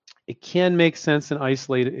 It can make sense in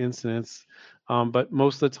isolated incidents, but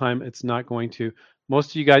most of the time it's not going to.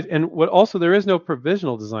 Most of you guys, and what also there is no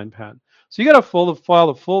provisional design patent. So you got to file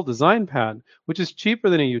a full design patent, which is cheaper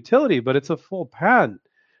than a utility, but it's a full patent.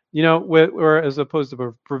 You know, where as opposed to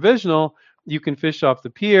a provisional, you can fish off the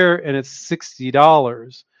pier and it's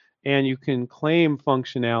 $60, and you can claim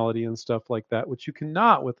functionality and stuff like that, which you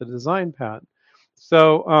cannot with a design patent.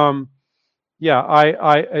 So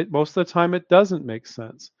yeah, most of the time it doesn't make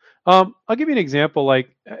sense. I'll give you an example.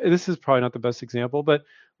 Like this is probably not the best example, but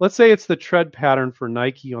let's say it's the tread pattern for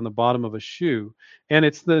Nike on the bottom of a shoe, and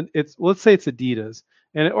let's say it's Adidas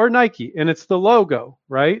or Nike, and it's the logo,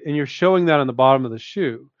 right? And you're showing that on the bottom of the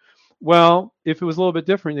shoe. Well, if it was a little bit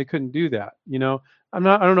different, they couldn't do that. You know, I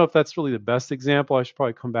don't know if that's really the best example. I should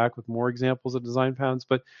probably come back with more examples of design patterns,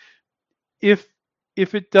 but if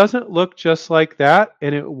if it doesn't look just like that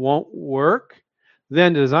and it won't work,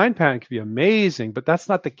 then the design pattern could be amazing, but that's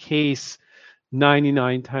not the case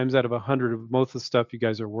 99 times out of 100 of most of the stuff you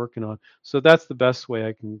guys are working on. So that's the best way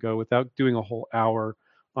I can go without doing a whole hour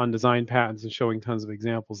on design patterns and showing tons of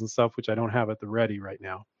examples and stuff, which I don't have at the ready right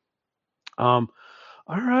now. All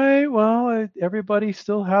right, well, everybody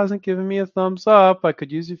still hasn't given me a thumbs up. I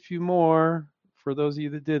could use a few more. For those of you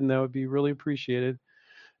that didn't, that would be really appreciated.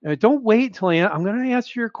 Don't wait till I'm going to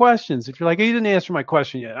answer your questions. If you're like, hey, you didn't answer my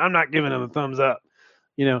question yet, I'm not giving them a thumbs up.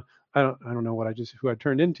 You know, I don't know who I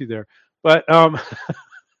turned into there, but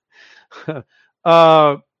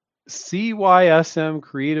CYSM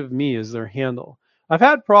Creative Me is their handle. I've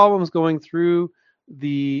had problems going through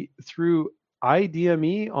IDME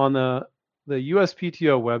on the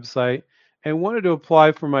USPTO website and wanted to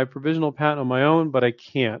apply for my provisional patent on my own, but I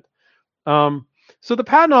can't. So the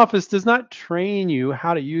patent office does not train you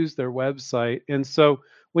how to use their website. And so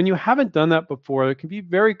when you haven't done that before, it can be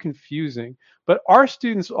very confusing. But our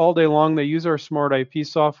students all day long, they use our smart IP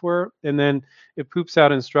software, and then it poops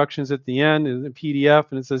out instructions at the end in a PDF,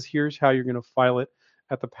 and it says, here's how you're going to file it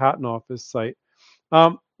at the patent office site.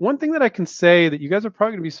 One thing that I can say that you guys are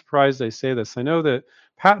probably going to be surprised I say this. I know that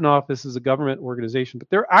Patent Office is a government organization, but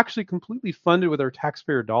they're actually completely funded with our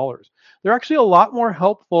taxpayer dollars. They're actually a lot more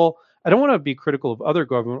helpful. I don't want to be critical of other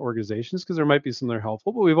government organizations because there might be some that are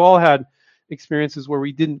helpful, but we've all had experiences where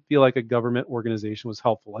we didn't feel like a government organization was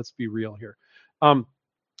helpful. Let's be real here.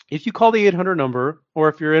 If you call the 800 number, or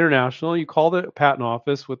if you're international, you call the patent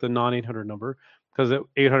office with the non-800 number, because the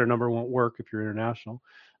 800 number won't work if you're international.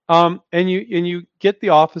 And you get the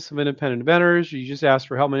Office of Independent Inventors. You just ask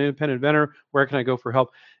for help. I'm an independent inventor. Where can I go for help?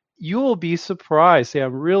 You will be surprised. Say,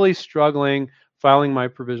 I'm really struggling filing my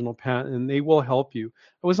provisional patent, and they will help you.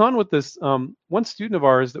 I was on with this one student of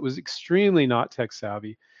ours that was extremely not tech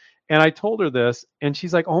savvy. And I told her this, and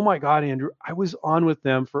she's like, oh my God, Andrew, I was on with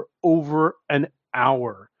them for over an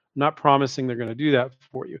hour. I'm not promising they're going to do that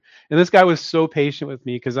for you. And this guy was so patient with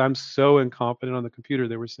me because I'm so incompetent on the computer,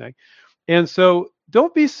 they were saying. And so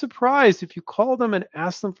don't be surprised if you call them and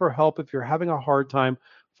ask them for help if you're having a hard time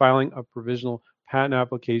filing a provisional patent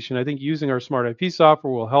application. I think using our smart IP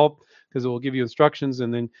software will help because it will give you instructions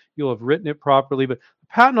and then you'll have written it properly. But the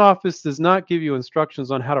patent office does not give you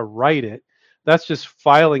instructions on how to write it. That's just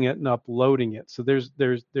filing it and uploading it. So they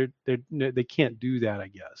can't do that, I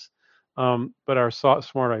guess. But our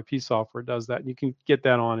smart IP software does that. And you can get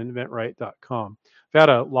that on inventright.com. I've had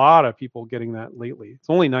a lot of people getting that lately. It's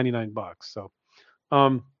only $99. So,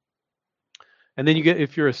 and then you get,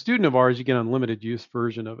 if you're a student of ours, you get an unlimited use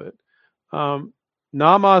version of it.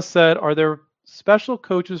 Nama said, are there special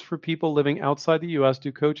coaches for people living outside the U.S.?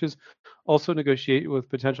 Do coaches also negotiate with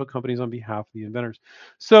potential companies on behalf of the inventors?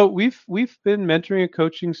 So we've been mentoring and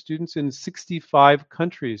coaching students in 65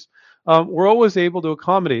 countries. We're always able to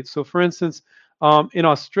accommodate. So for instance, in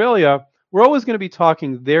Australia, we're always going to be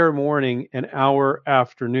talking their morning and our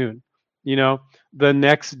afternoon, the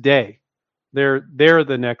next day. They're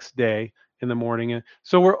the next day in the morning. And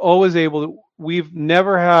so we're always able to, we've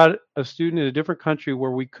never had a student in a different country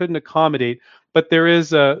where we couldn't accommodate, but there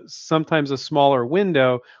is sometimes a smaller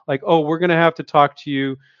window, like, oh, we're going to have to talk to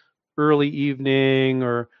you early evening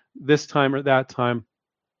or this time or that time.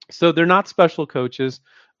 So they're not special coaches.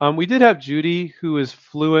 We did have Judy, who is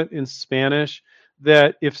fluent in Spanish,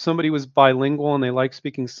 that if somebody was bilingual and they like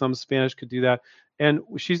speaking some Spanish, could do that. And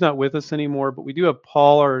she's not with us anymore, but we do have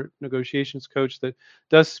Paul, our negotiations coach, that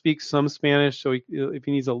does speak some Spanish. So if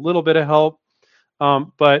he needs a little bit of help,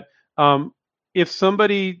 But if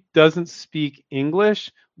somebody doesn't speak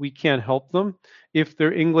English, we can't help them. If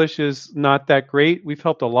their English is not that great, we've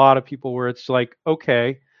helped a lot of people where it's like,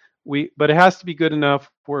 okay, but it has to be good enough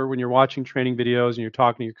where when you're watching training videos and you're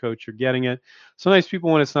talking to your coach, you're getting it. Sometimes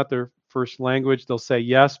people, when it's not their first language, they'll say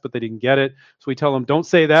yes, but they didn't get it. So we tell them, don't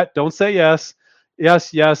say that, don't say yes,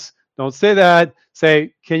 yes, yes, don't say that.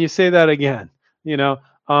 Say, can you say that again? You know,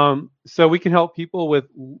 so we can help people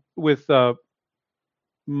with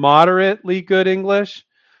moderately good English,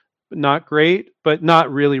 not great, but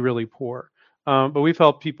not really, really poor. But we've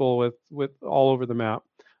helped people with all over the map.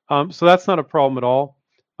 So that's not a problem at all.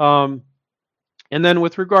 Um, and then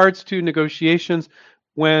with regards to negotiations,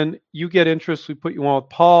 when you get interest, we put you on with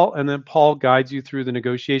Paul, and then Paul guides you through the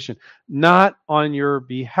negotiation, not on your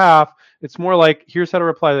behalf. It's more like, here's how to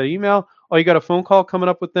reply to that email. Oh, you got a phone call coming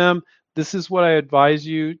up with them. This is what I advise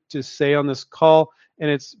you to say on this call. And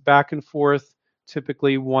it's back and forth,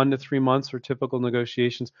 typically 1 to 3 months or typical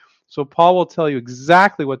negotiations. So Paul will tell you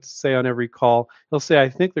exactly what to say on every call. He'll say, I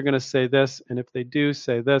think they're going to say this. And if they do,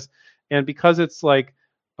 say this. And because it's like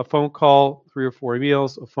a phone call, 3 or 4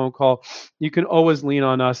 emails, a phone call, you can always lean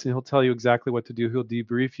on us and he'll tell you exactly what to do. He'll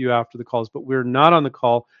debrief you after the calls, but we're not on the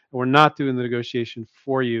call and we're not doing the negotiation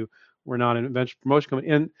for you. We're not an invention promotion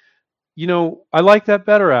company. And, you know, I like that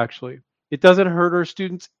better actually. It doesn't hurt our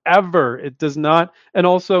students ever. It does not. And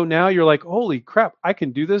also now you're like, holy crap, I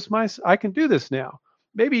can do this. I can do this now.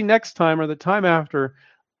 Maybe next time or the time after,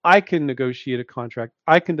 I can negotiate a contract.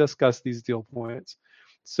 I can discuss these deal points.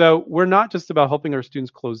 So we're not just about helping our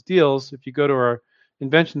students close deals. If you go to our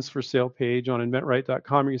inventions for sale page on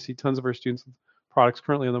inventright.com, you can see tons of our students with products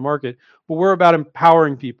currently on the market. But we're about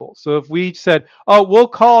empowering people. So if we said, oh, we'll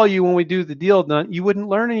call you when we do the deal done, you wouldn't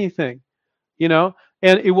learn anything, you know,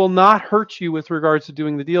 and it will not hurt you with regards to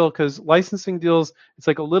doing the deal because licensing deals, it's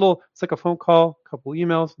like a phone call, a couple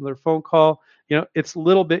emails, another phone call. You know, it's a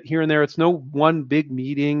little bit here and there. It's no one big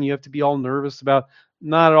meeting you have to be all nervous about.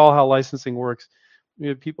 Not at all how licensing works. We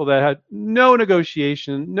have people that had no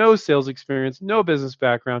negotiation, no sales experience, no business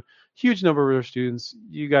background, huge number of our students.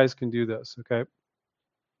 You guys can do this, okay?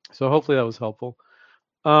 So hopefully that was helpful.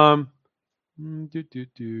 Let's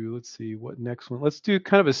see what next one. Let's do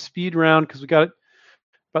kind of a speed round because we got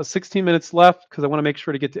about 16 minutes left because I want to make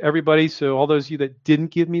sure to get to everybody. So all those of you that didn't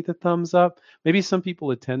give me the thumbs up, maybe some people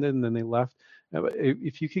attended and then they left.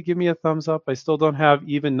 If you could give me a thumbs up, I still don't have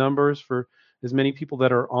even numbers for as many people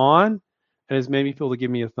that are on and as many people to give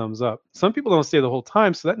me a thumbs up. Some people don't stay the whole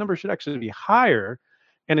time, so that number should actually be higher,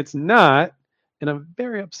 and it's not, and I'm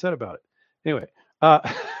very upset about it. Anyway,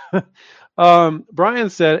 Brian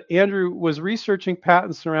said, Andrew was researching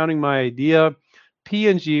patents surrounding my idea.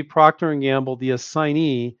 P&G, Procter & Gamble, the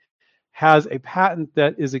assignee, has a patent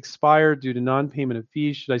that is expired due to non-payment of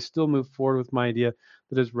fees. Should I still move forward with my idea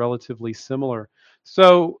that is relatively similar?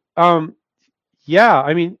 So, yeah,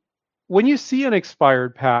 I mean, when you see an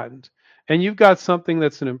expired patent and you've got something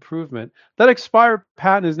that's an improvement, that expired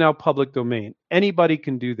patent is now public domain. Anybody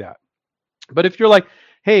can do that. But if you're like,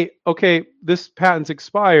 hey, okay, this patent's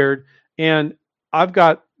expired and I've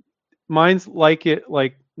got mine's like it,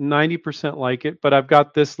 like 90% like it, but I've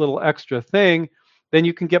got this little extra thing, then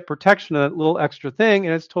you can get protection of that little extra thing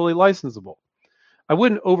and it's totally licensable. I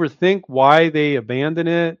wouldn't overthink why they abandoned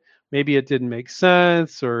it. Maybe it didn't make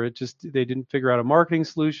sense or they didn't figure out a marketing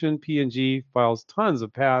solution. P&G files tons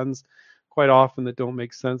of patents quite often that don't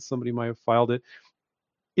make sense. Somebody might have filed it.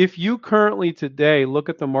 If you currently today look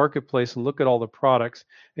at the marketplace and look at all the products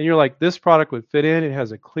and you're like, this product would fit in, it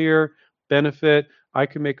has a clear benefit, I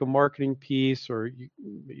can make a marketing piece or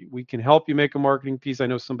we can help you make a marketing piece, I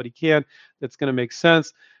know somebody can, that's going to make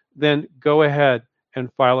sense, then go ahead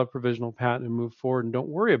and file a provisional patent and move forward and don't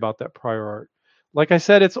worry about that prior art. Like I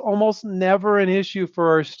said, it's almost never an issue for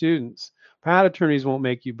our students. Patent attorneys won't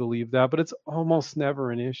make you believe that, but it's almost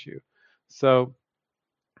never an issue. So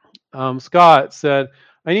Scott said,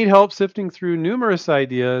 I need help sifting through numerous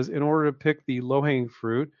ideas in order to pick the low-hanging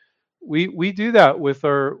fruit. We do that with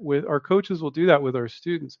our coaches will do that with our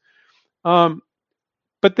students.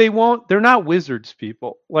 But they're not wizards,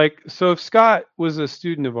 people. Like, so if Scott was a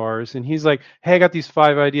student of ours and he's like, hey, I got these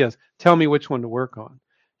 5 ideas, tell me which one to work on.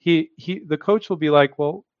 The coach will be like,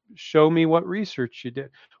 well, show me what research you did.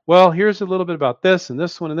 Well, here's a little bit about this and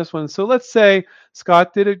this one and this one. So let's say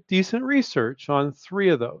Scott did a decent research on 3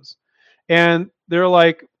 of those. And they're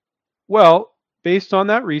like, well, based on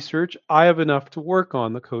that research, I have enough to work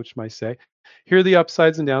on, the coach might say. Here are the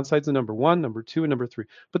upsides and downsides of number 1, number 2, and number 3.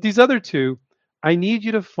 But these other 2, I need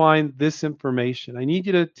you to find this information. I need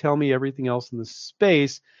you to tell me everything else in the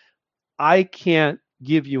space. I can't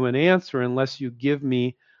give you an answer unless you give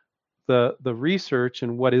me the research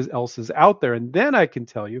and what else is out there, and then I can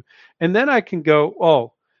tell you, and then I can go,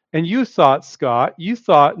 oh, and you thought, Scott, you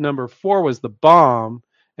thought number 4 was the bomb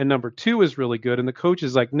and number 2 is really good, and the coach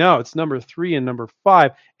is like, no, it's number 3 and number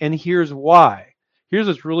 5, and here's why. Here's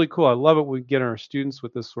what's really cool. I love it when we get our students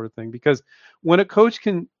with this sort of thing, because when a coach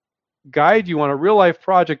can guide you on a real life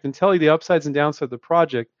project and tell you the upsides and downsides of the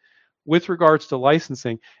project with regards to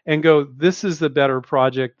licensing and go, this is the better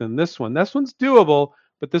project than this one. This one's doable,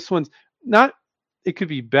 but this one's not, it could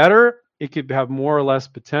be better. It could have more or less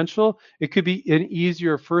potential. It could be an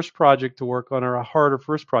easier first project to work on or a harder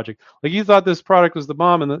first project. Like you thought this product was the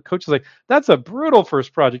bomb, and the coach is like, that's a brutal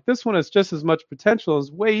first project. This one has just as much potential,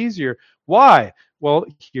 is way easier. Why? Well,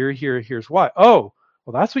 here's why. Oh,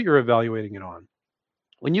 well, that's what you're evaluating it on.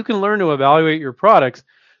 When you can learn to evaluate your products,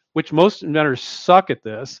 which most inventors suck at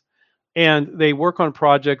this, and they work on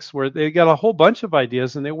projects where they got a whole bunch of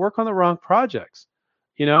ideas and they work on the wrong projects,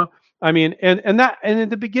 you know? I mean, and in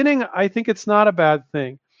the beginning, I think it's not a bad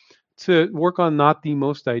thing to work on not the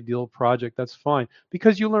most ideal project. That's fine,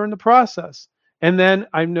 because you learn the process. And then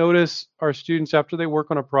I notice our students, after they work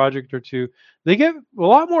on a project or two, they get a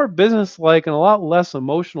lot more business-like and a lot less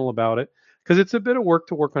emotional about it, because it's a bit of work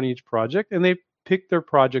to work on each project, and they pick their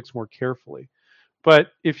projects more carefully.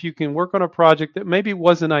 But if you can work on a project that maybe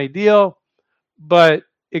wasn't ideal, but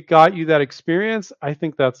it got you that experience, I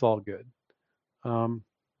think that's all good.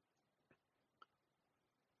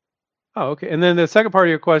 Oh, okay. And then the second part of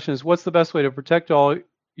your question is, what's the best way to protect all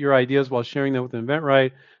your ideas while sharing them with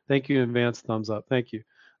InventRight? Thank you in advance. Thumbs up. Thank you.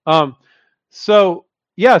 So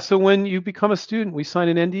yeah, so when you become a student, we sign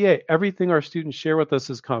an NDA. Everything our students share with us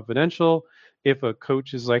is confidential. If a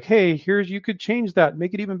coach is like, hey, here's, you could change that,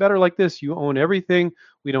 make it even better like this, you own everything.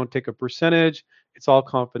 We don't take a percentage. It's all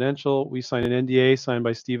confidential. We sign an NDA signed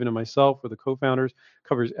by Stephen and myself. We're the co-founders,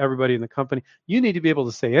 covers everybody in the company. You need to be able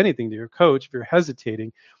to say anything to your coach if you're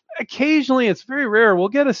hesitating. Occasionally, it's very rare, we'll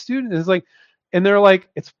get a student is like, and they're like,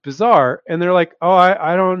 it's bizarre, and they're like, oh,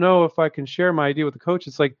 I don't know if I can share my idea with the coach.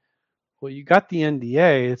 It's like, well, you got the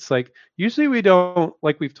NDA. It's like, usually we don't,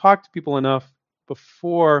 like, we've talked to people enough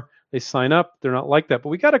before they sign up, they're not like that. But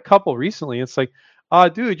we got a couple recently. It's like,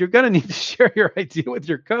 dude, you're gonna need to share your idea with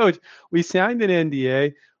your coach. We signed an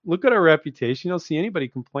NDA. Look at our reputation. You don't see anybody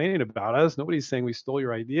complaining about us. Nobody's saying we stole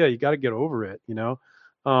your idea. You got to get over it, you know.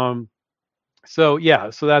 So yeah,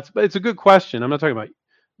 so but it's a good question. I'm not talking about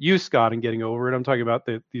you, Scott, and getting over it. I'm talking about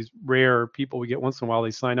these rare people we get once in a while.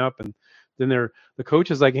 They sign up and then the coach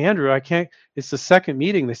is like, Andrew, I can't. It's the second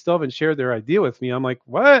meeting. They still haven't shared their idea with me. I'm like,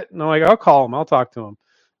 what? And I'm like, I'll call them. I'll talk to them.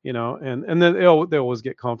 You know, and then they always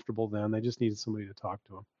get comfortable. Then they just needed somebody to talk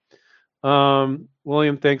to them.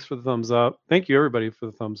 William, thanks for the thumbs up. Thank you everybody for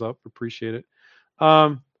the thumbs up. Appreciate it.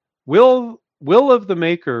 Will of the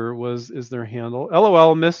Maker is their handle.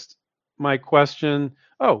 LOL, missed my question.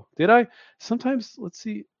 Oh, did I? Sometimes, let's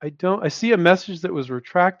see. I see a message that was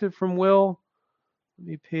retracted from Will. Let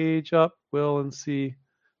me page up Will and see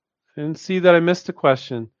that I missed a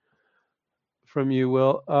question from you,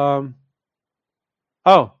 Will.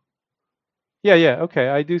 Oh, yeah. Okay,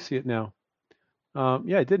 I do see it now.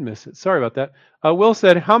 Yeah, I did miss it. Sorry about that. Will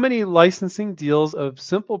said, how many licensing deals of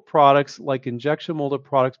simple products like injection molded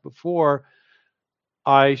products before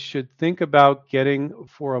I should think about getting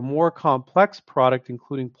for a more complex product,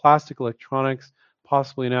 including plastic electronics,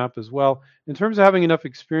 possibly an app as well, in terms of having enough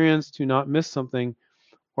experience to not miss something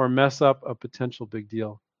or mess up a potential big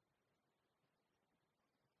deal?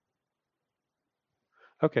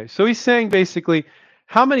 Okay, so he's saying basically,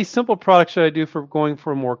 how many simple products should I do for going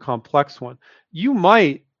for a more complex one? You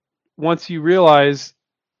might, once you realize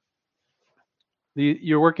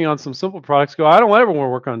you're working on some simple products, go, I don't ever want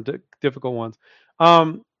to work on difficult ones.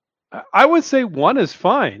 I would say one is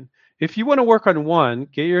fine. If you want to work on one,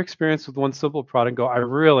 get your experience with one simple product, go,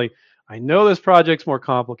 I know this project's more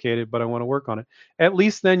complicated, but I want to work on it. At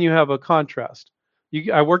least then you have a contrast.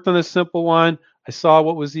 I worked on this simple one. I saw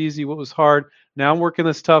what was easy, what was hard. Now I'm working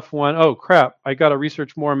this tough one. Oh crap! I got to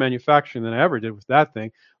research more on manufacturing than I ever did with that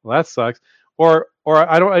thing. Well, that sucks. Or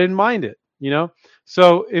I didn't mind it. You know.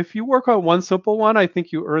 So if you work on one simple one, I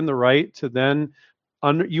think you earn the right to then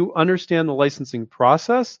you understand the licensing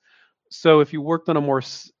process. So if you worked on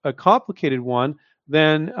a complicated one,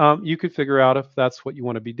 then you could figure out if that's what you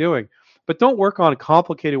want to be doing. But don't work on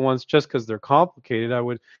complicated ones just because they're complicated.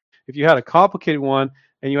 If you had a complicated one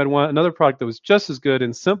and you had another product that was just as good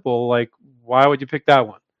and simple, like why would you pick that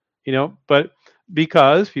one? You know, but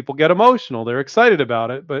because people get emotional, they're excited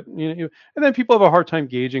about it, but and then people have a hard time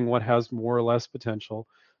gauging what has more or less potential,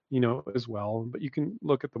 as well. But you can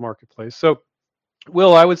look at the marketplace. So,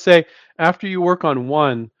 Will, I would say after you work on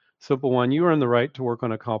one, simple one. You earn the right to work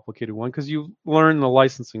on a complicated one because you learn the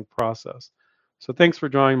licensing process. So thanks for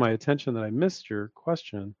drawing my attention that I missed your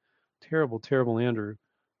question. Terrible, terrible, Andrew.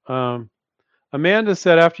 Um, Amanda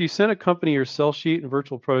said, after you send a company your sell sheet and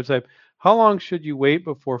virtual prototype, how long should you wait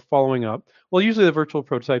before following up? Well, usually the virtual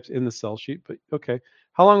prototype's in the sell sheet, but okay.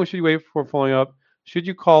 How long should you wait before following up? Should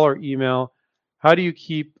you call or email? How do you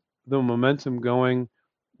keep the momentum going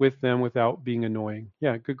with them without being annoying?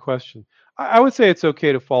 Yeah, good question. I would say it's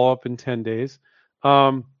okay to follow up in 10 days,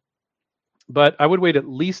 um, but I would wait at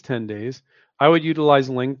least 10 days. I would utilize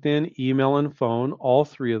LinkedIn, email, and phone, all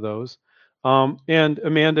three of those. And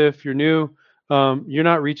Amanda, if you're new, you're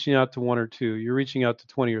not reaching out to one or two, you're reaching out to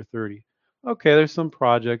 20 or 30. Okay, there's some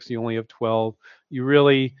projects, you only have 12. You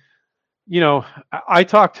really, I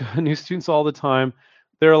talk to new students all the time.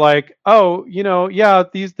 They're like, oh, yeah,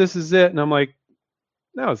 this is it. And I'm like,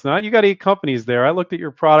 no, it's not. You got 8 companies there. I looked at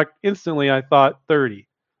your product instantly. I thought 30.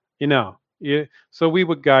 Yeah. So we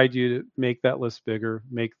would guide you to make that list bigger,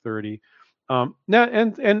 make 30. Now,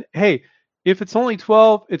 and hey, if it's only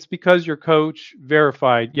 12, it's because your coach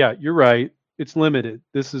verified. Yeah, you're right. It's limited.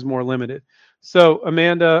 This is more limited. So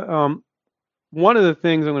Amanda, one of the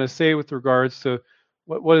things I'm going to say with regards to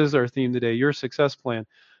what is our theme today, your success plan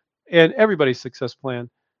and everybody's success plan,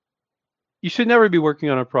 you should never be working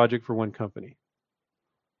on a project for one company.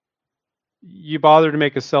 You bother to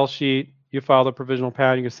make a sell sheet, you file the provisional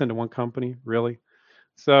patent, you can send to one company, really?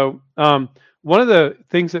 So one of the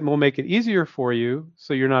things that will make it easier for you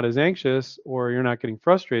so you're not as anxious or you're not getting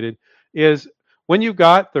frustrated is when you've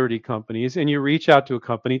got 30 companies and you reach out to a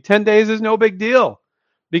company, 10 days is no big deal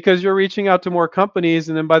because you're reaching out to more companies.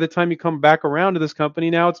 And then by the time you come back around to this company,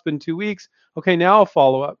 now it's been 2 weeks. Okay, now I'll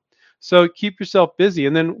follow up. So keep yourself busy.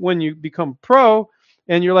 And then when you become pro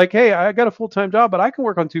and you're like, hey, I got a full-time job, but I can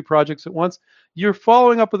work on 2 projects at once, you're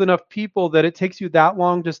following up with enough people that it takes you that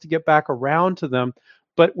long just to get back around to them.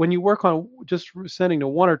 But when you work on just sending to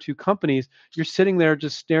 1 or 2 companies, you're sitting there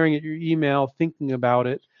just staring at your email, thinking about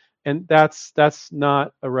it. And that's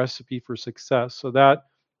not a recipe for success. So that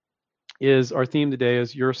is our theme today,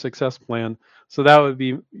 is your success plan. So that would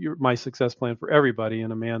be my success plan for everybody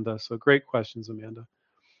and Amanda. So great questions, Amanda.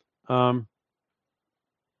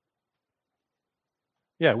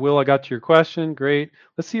 Yeah, Will, I got to your question. Great.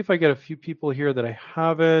 Let's see if I get a few people here that I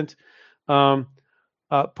haven't.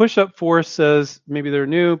 Push Up Force says maybe they're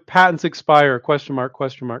new. Patents expire? Question mark,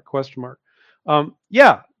 question mark, question mark.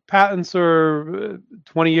 Yeah, patents are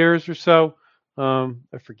 20 years or so.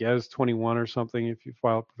 I forget, it's 21 or something if you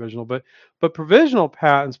file provisional. But provisional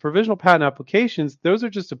patents, provisional patent applications, those are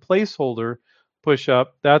just a placeholder. Push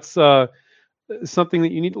Up. That's something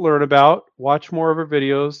that you need to learn about. Watch more of our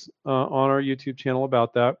videos on our YouTube channel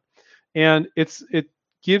about that. And it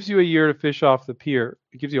gives you a year to fish off the pier.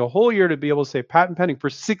 It gives you a whole year to be able to say patent pending for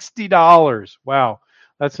 $60. Wow,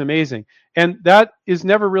 that's amazing. And that is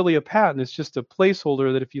never really a patent. It's just a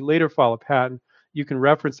placeholder that if you later file a patent, you can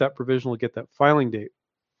reference that provisional to get that filing date.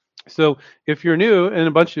 So if you're new, and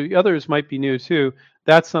a bunch of others might be new too,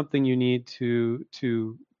 that's something you need to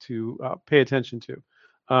pay attention to.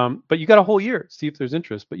 But you got a whole year to see if there's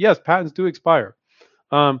interest. But yes, patents do expire.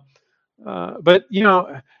 But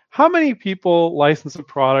how many people license a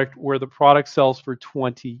product where the product sells for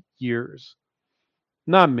 20 years?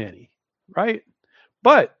 Not many, right?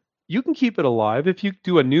 But you can keep it alive. If you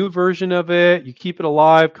do a new version of it, you keep it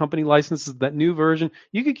alive, company licenses that new version,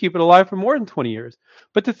 you can keep it alive for more than 20 years.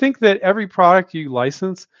 But to think that every product you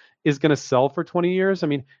license is going to sell for 20 years, I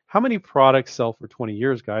mean, how many products sell for 20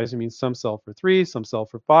 years, guys? I mean, some sell for 3, some sell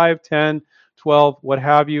for 5, 10, 12, what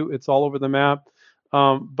have you. It's all over the map.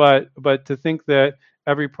 But to think that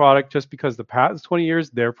every product, just because the patent's 20 years,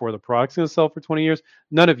 therefore the product's going to sell for 20 years.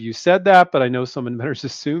 None of you said that, but I know some inventors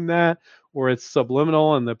assume that, or it's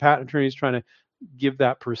subliminal and the patent attorney is trying to give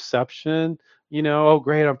that perception, oh,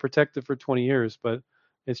 great, I'm protected for 20 years, but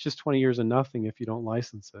it's just 20 years of nothing if you don't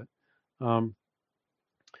license it.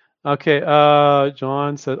 Okay,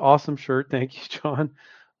 John said, awesome shirt. Thank you,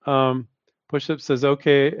 John. Push-Up says,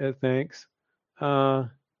 okay, thanks.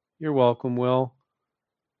 You're welcome, Will.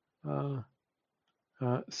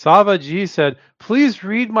 Sava G said, please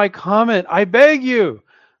read my comment. I beg you.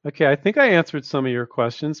 Okay, I think I answered some of your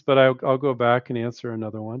questions, but I'll go back and answer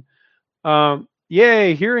another one.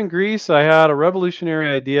 Yay, here in Greece, I had a revolutionary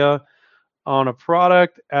idea on a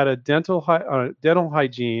product at a dental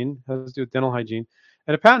hygiene, has to do with dental hygiene.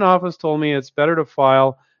 And a patent office told me it's better to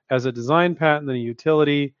file as a design patent than a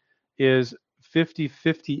utility. Is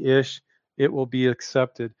 50-50-ish, it will be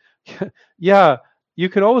accepted. Yeah, you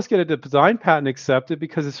can always get a design patent accepted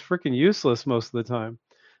because it's freaking useless most of the time.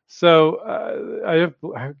 So I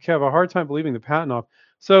have a hard time believing the patent off.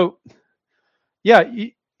 So yeah,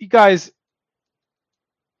 you guys,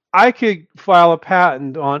 I could file a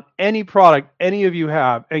patent on any product any of you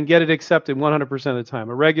have and get it accepted 100% of the time,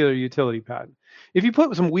 a regular utility patent. If you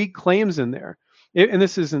put some weak claims in there, and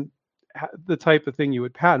this isn't the type of thing you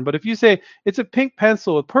would patent, but if you say it's a pink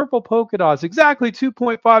pencil with purple polka dots, exactly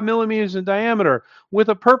 2.5 millimeters in diameter, with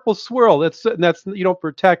a purple swirl, that's you don't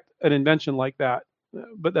protect an invention like that,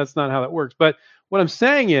 but that's not how that works. But what I'm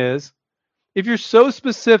saying is, if you're so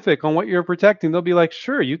specific on what you're protecting, they'll be like,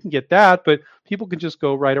 sure, you can get that, but people can just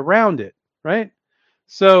go right around it, right?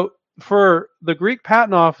 So for the Greek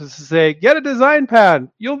patent office to say, get a design patent,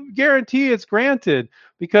 you'll guarantee it's granted,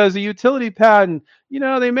 because a utility patent,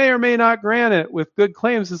 they may or may not grant it with good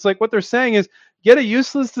claims. It's like what they're saying is, get a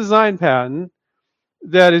useless design patent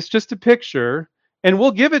that is just a picture, and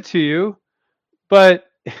we'll give it to you, but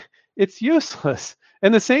it's useless.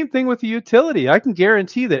 And the same thing with the utility. I can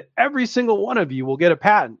guarantee that every single one of you will get a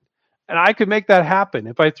patent. And I could make that happen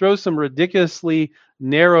if I throw some ridiculously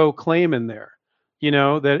narrow claim in there,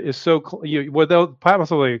 that is so, without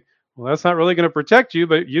possibly, well, that's not really going to protect you,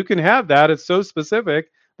 but you can have that. It's so specific.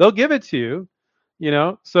 They'll give it to you,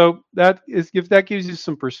 So if that gives you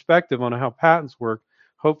some perspective on how patents work,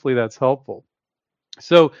 hopefully that's helpful.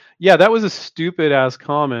 So yeah, that was a stupid ass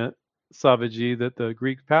comment, Savaji, that the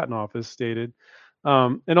Greek patent office stated.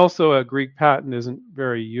 And also a Greek patent isn't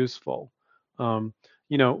very useful. Um,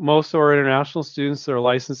 most of our international students are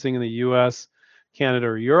licensing in the US, Canada,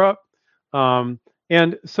 or Europe.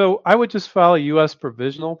 And so I would just file a US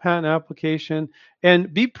provisional patent application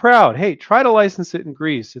and be proud. Hey, try to license it in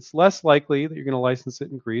Greece. It's less likely that you're going to license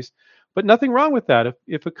it in Greece, but nothing wrong with that.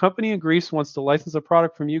 If a company in Greece wants to license a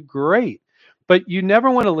product from you, great. But you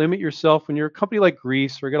never want to limit yourself when you're a company like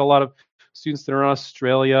Greece, or get a lot of students that are in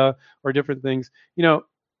Australia or different things.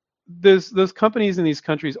 Those companies in these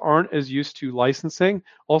countries aren't as used to licensing.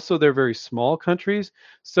 Also, they're very small countries.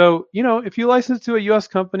 So, if you license to a US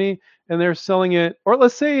company and they're selling it, or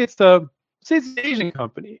let's say it's an Asian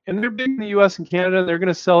company and they're big in the US and Canada, and they're going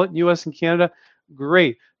to sell it in US and Canada,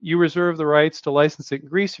 great. You reserve the rights to license it in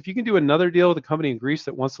Greece. If you can do another deal with a company in Greece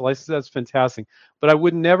that wants to license it, that's fantastic. But I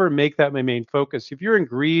would never make that my main focus. If you're in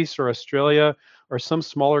Greece or Australia or some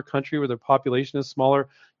smaller country where the population is smaller,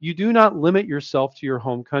 you do not limit yourself to your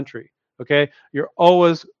home country. Okay, you're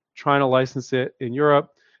always trying to license it in Europe,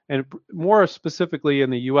 and more specifically in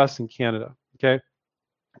the US and Canada. Okay,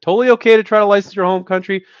 totally okay to try to license your home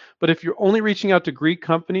country, but if you're only reaching out to Greek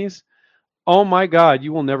companies, oh my God,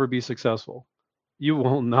 you will never be successful. You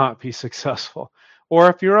will not be successful. Or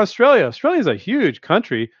if you're in Australia, Australia is a huge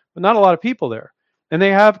country, but not a lot of people there, and they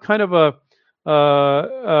have kind of a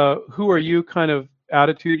who are you kind of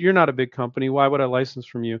attitude. You're not a big company. Why would I license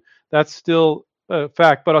from you? That's still a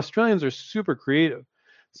fact. But Australians are super creative.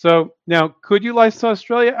 So now, could you license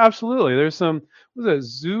Australia? Absolutely. There's some, was it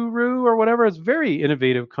Zuru or whatever? It's a very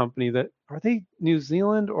innovative company. That are they New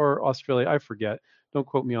Zealand or Australia? I forget. Don't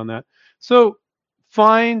quote me on that. So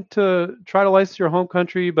fine to try to license your home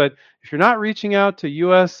country, but if you're not reaching out to the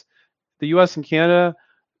U.S. and Canada,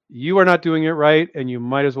 you are not doing it right, and you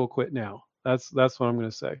might as well quit now. That's what I'm going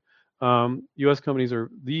to say. U.S. companies are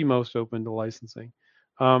the most open to licensing.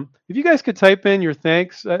 If you guys could type in your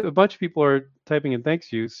thanks, a bunch of people are typing in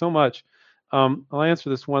thanks you so much. I'll answer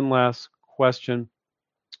this one last question,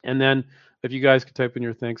 and then if you guys could type in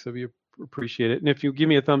your thanks, I'd appreciate it. And if you give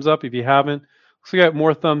me a thumbs up if you haven't. So we got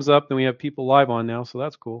more thumbs up than we have people live on now, so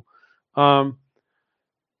that's cool. What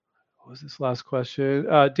was this last question?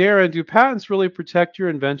 Darren, do patents really protect your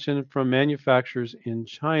invention from manufacturers in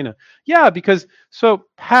China? Yeah, because so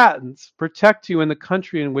patents protect you in the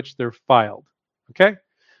country in which they're filed. Okay,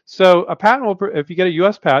 so a patent will, if you get a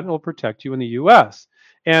U.S. patent, it will protect you in the U.S.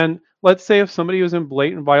 And let's say if somebody was in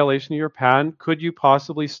blatant violation of your patent, could you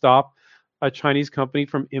possibly stop a Chinese company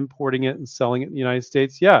from importing it and selling it in the United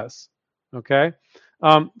States? Yes. Okay.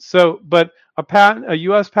 But a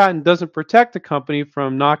U.S. patent doesn't protect a company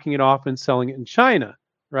from knocking it off and selling it in China,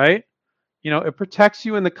 right? It protects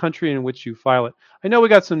you in the country in which you file it. I know we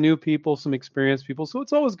got some new people, some experienced people, so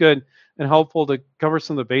it's always good and helpful to cover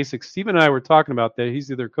some of the basics. Stephen and I were talking about that. He's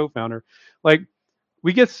their co-founder. Like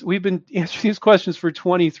we've been answering these questions for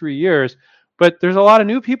 23 years, but there's a lot of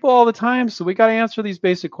new people all the time, so we got to answer these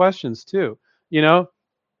basic questions too.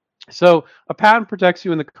 So a patent protects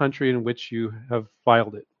you in the country in which you have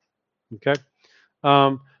filed it. Okay.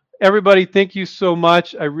 Everybody, thank you so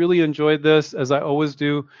much. I really enjoyed this, as I always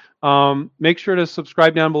do. Make sure to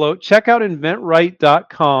subscribe down below. Check out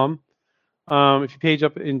inventright.com. If you page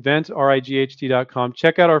up inventright.com,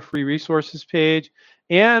 check out our free resources page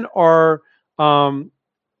and our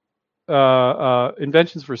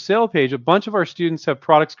Inventions for Sale page, a bunch of our students have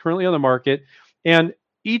products currently on the market. And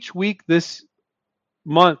each week this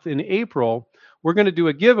month in April, we're going to do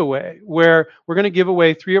a giveaway where we're going to give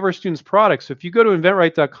away 3 of our students' products. So if you go to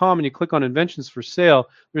inventright.com and you click on Inventions for Sale,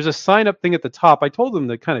 there's a sign up thing at the top. I told them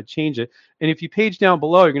to kind of change it. And if you page down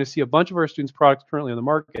below, you're going to see a bunch of our students' products currently on the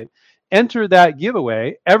market. Enter that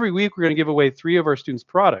giveaway. Every week, we're going to give away 3 of our students'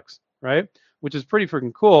 products, right? Which is pretty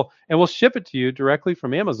freaking cool. And we'll ship it to you directly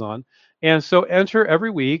from Amazon. And so enter every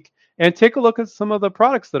week and take a look at some of the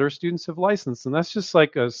products that our students have licensed. And that's just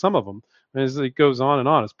like some of them. As it goes on and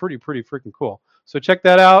on. It's pretty freaking cool. So check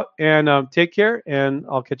that out and take care. And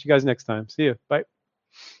I'll catch you guys next time. See you. Bye.